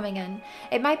have been coming in,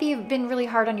 it might be been really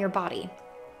hard on your body.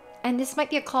 And this might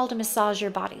be a call to massage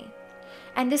your body.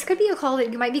 And this could be a call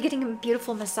that you might be getting a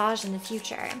beautiful massage in the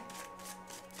future.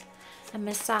 A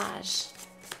massage.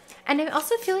 And I'm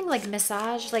also feeling like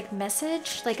massage, like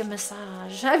message, like a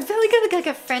massage. I feel like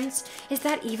a French, is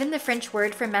that even the French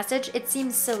word for message? It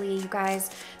seems silly, you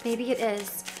guys. Maybe it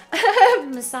is.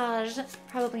 Massage,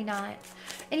 probably not.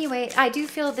 Anyway, I do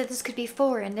feel that this could be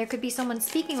foreign. There could be someone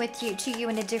speaking to you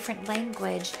in a different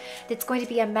language that's going to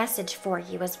be a message for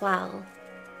you as well.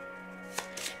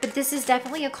 But this is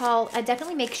definitely a call.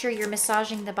 Definitely make sure you're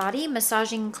massaging the body,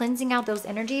 massaging, cleansing out those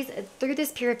energies through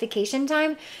this purification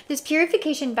time. This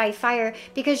purification by fire,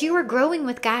 because you are growing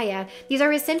with Gaia. These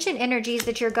are ascension energies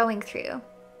that you're going through.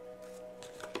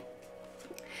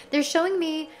 They're showing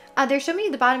me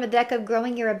the bottom of the deck of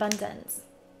growing your abundance.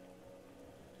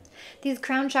 These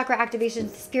crown chakra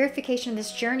activations, this purification,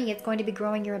 this journey, it's going to be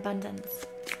growing your abundance.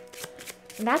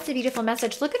 And that's a beautiful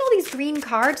message. Look at all these green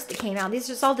cards that came out. These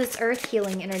are just all this earth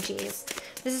healing energies.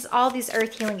 This is all these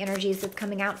earth healing energies that's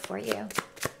coming out for you.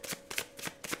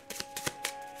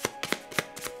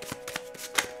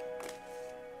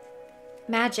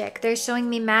 Magic. They're showing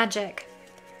me magic.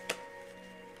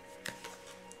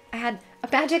 I had a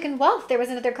magic and wealth. There was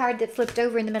another card that flipped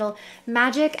over in the middle.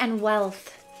 Magic and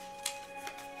wealth.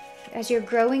 As you're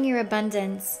growing your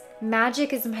abundance,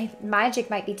 magic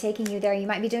might be taking you there. You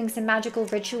might be doing some magical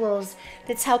rituals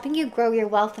that's helping you grow your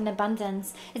wealth and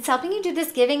abundance. It's helping you do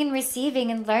this giving and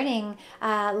receiving and learning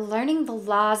the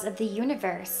laws of the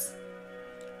universe.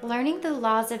 Learning the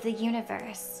laws of the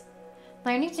universe.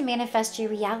 Learning to manifest your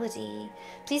reality.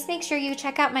 Please make sure you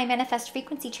check out my Manifest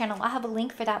Frequency channel. I'll have a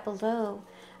link for that below.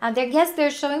 They're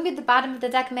showing me the bottom of the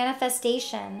deck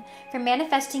manifestation for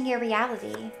manifesting your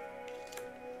reality.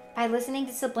 By listening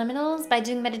to subliminals, by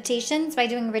doing meditations, by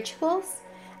doing rituals,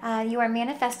 you are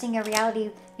manifesting your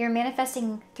reality. You're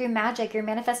manifesting through magic. You're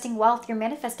manifesting wealth. You're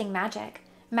manifesting magic.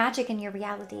 Magic in your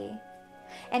reality.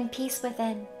 And peace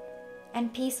within.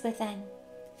 And peace within.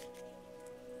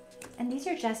 And these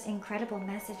are just incredible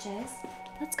messages.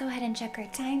 Let's go ahead and check our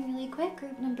time really quick.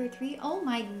 Group number 3. Oh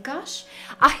my gosh.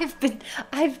 I've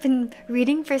been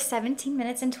reading for 17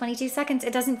 minutes and 22 seconds.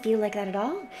 It doesn't feel like that at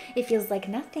all. It feels like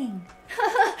nothing.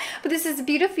 But this is a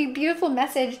beautiful, beautiful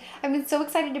message. I've been so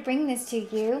excited to bring this to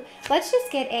you. Let's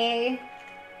just get a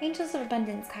Angels of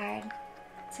Abundance card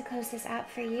to close this out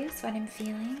for you. That's what I'm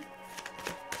feeling.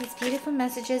 These beautiful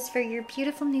messages for your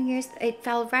beautiful New Year's. It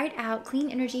fell right out.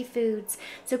 Clean energy foods.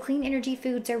 So clean energy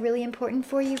foods are really important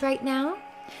for you right now.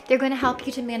 They're going to help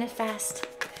you to manifest.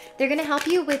 They're going to help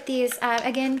you with these,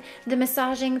 again, the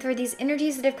massaging through these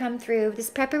energies that have come through, this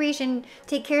preparation.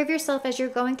 Take care of yourself as you're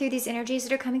going through these energies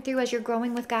that are coming through as you're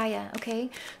growing with Gaia, okay?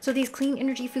 So these clean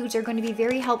energy foods are going to be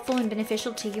very helpful and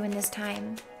beneficial to you in this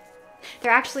time.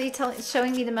 They're actually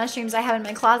showing me the mushrooms I have in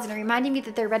my closet and reminding me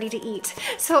that they're ready to eat.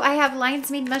 So I have lion's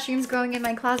mane mushrooms growing in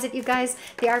my closet, you guys.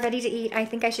 They are ready to eat. I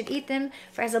think I should eat them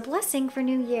as a blessing for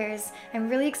New Year's. I'm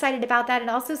really excited about that. It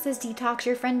also says detox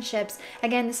your friendships.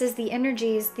 Again, this is the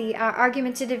energies, the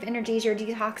argumentative energies. You're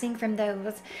detoxing from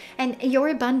those. And your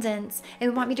abundance,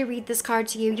 and want me to read this card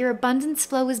to you. Your abundance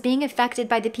flow is being affected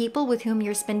by the people with whom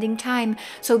you're spending time.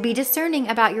 So be discerning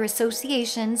about your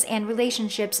associations and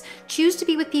relationships. Choose to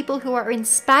be with people who are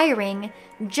inspiring,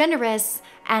 generous,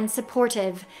 and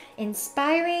supportive.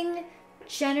 Inspiring,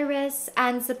 generous,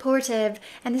 and supportive.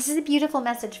 And this is a beautiful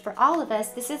message for all of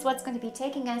us. This is what's going to be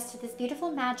taking us to this beautiful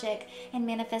magic and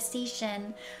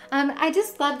manifestation. I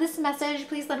just love this message.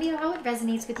 Please let me know how it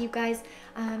resonates with you guys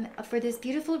for this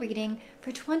beautiful reading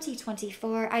for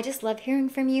 2024. I just love hearing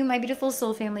from you, my beautiful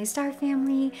soul family, star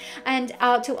family. And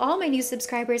to all my new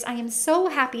subscribers, I am so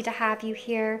happy to have you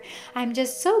here. I'm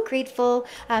just so grateful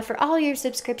for all your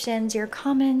subscriptions, your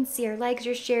comments, your likes,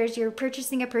 your shares, your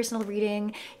purchasing a personal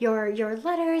reading, your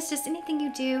letters, just anything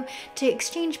you do to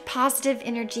exchange positive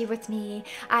energy with me.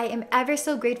 I am ever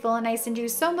so grateful, and I send you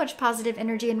so much positive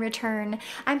energy in return.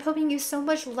 I'm hoping you so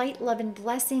much light, love, and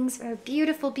blessings for a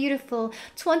beautiful, beautiful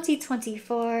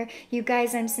 2024. You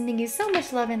guys, I'm sending you so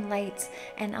much love and light,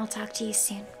 and I'll talk to you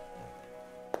soon.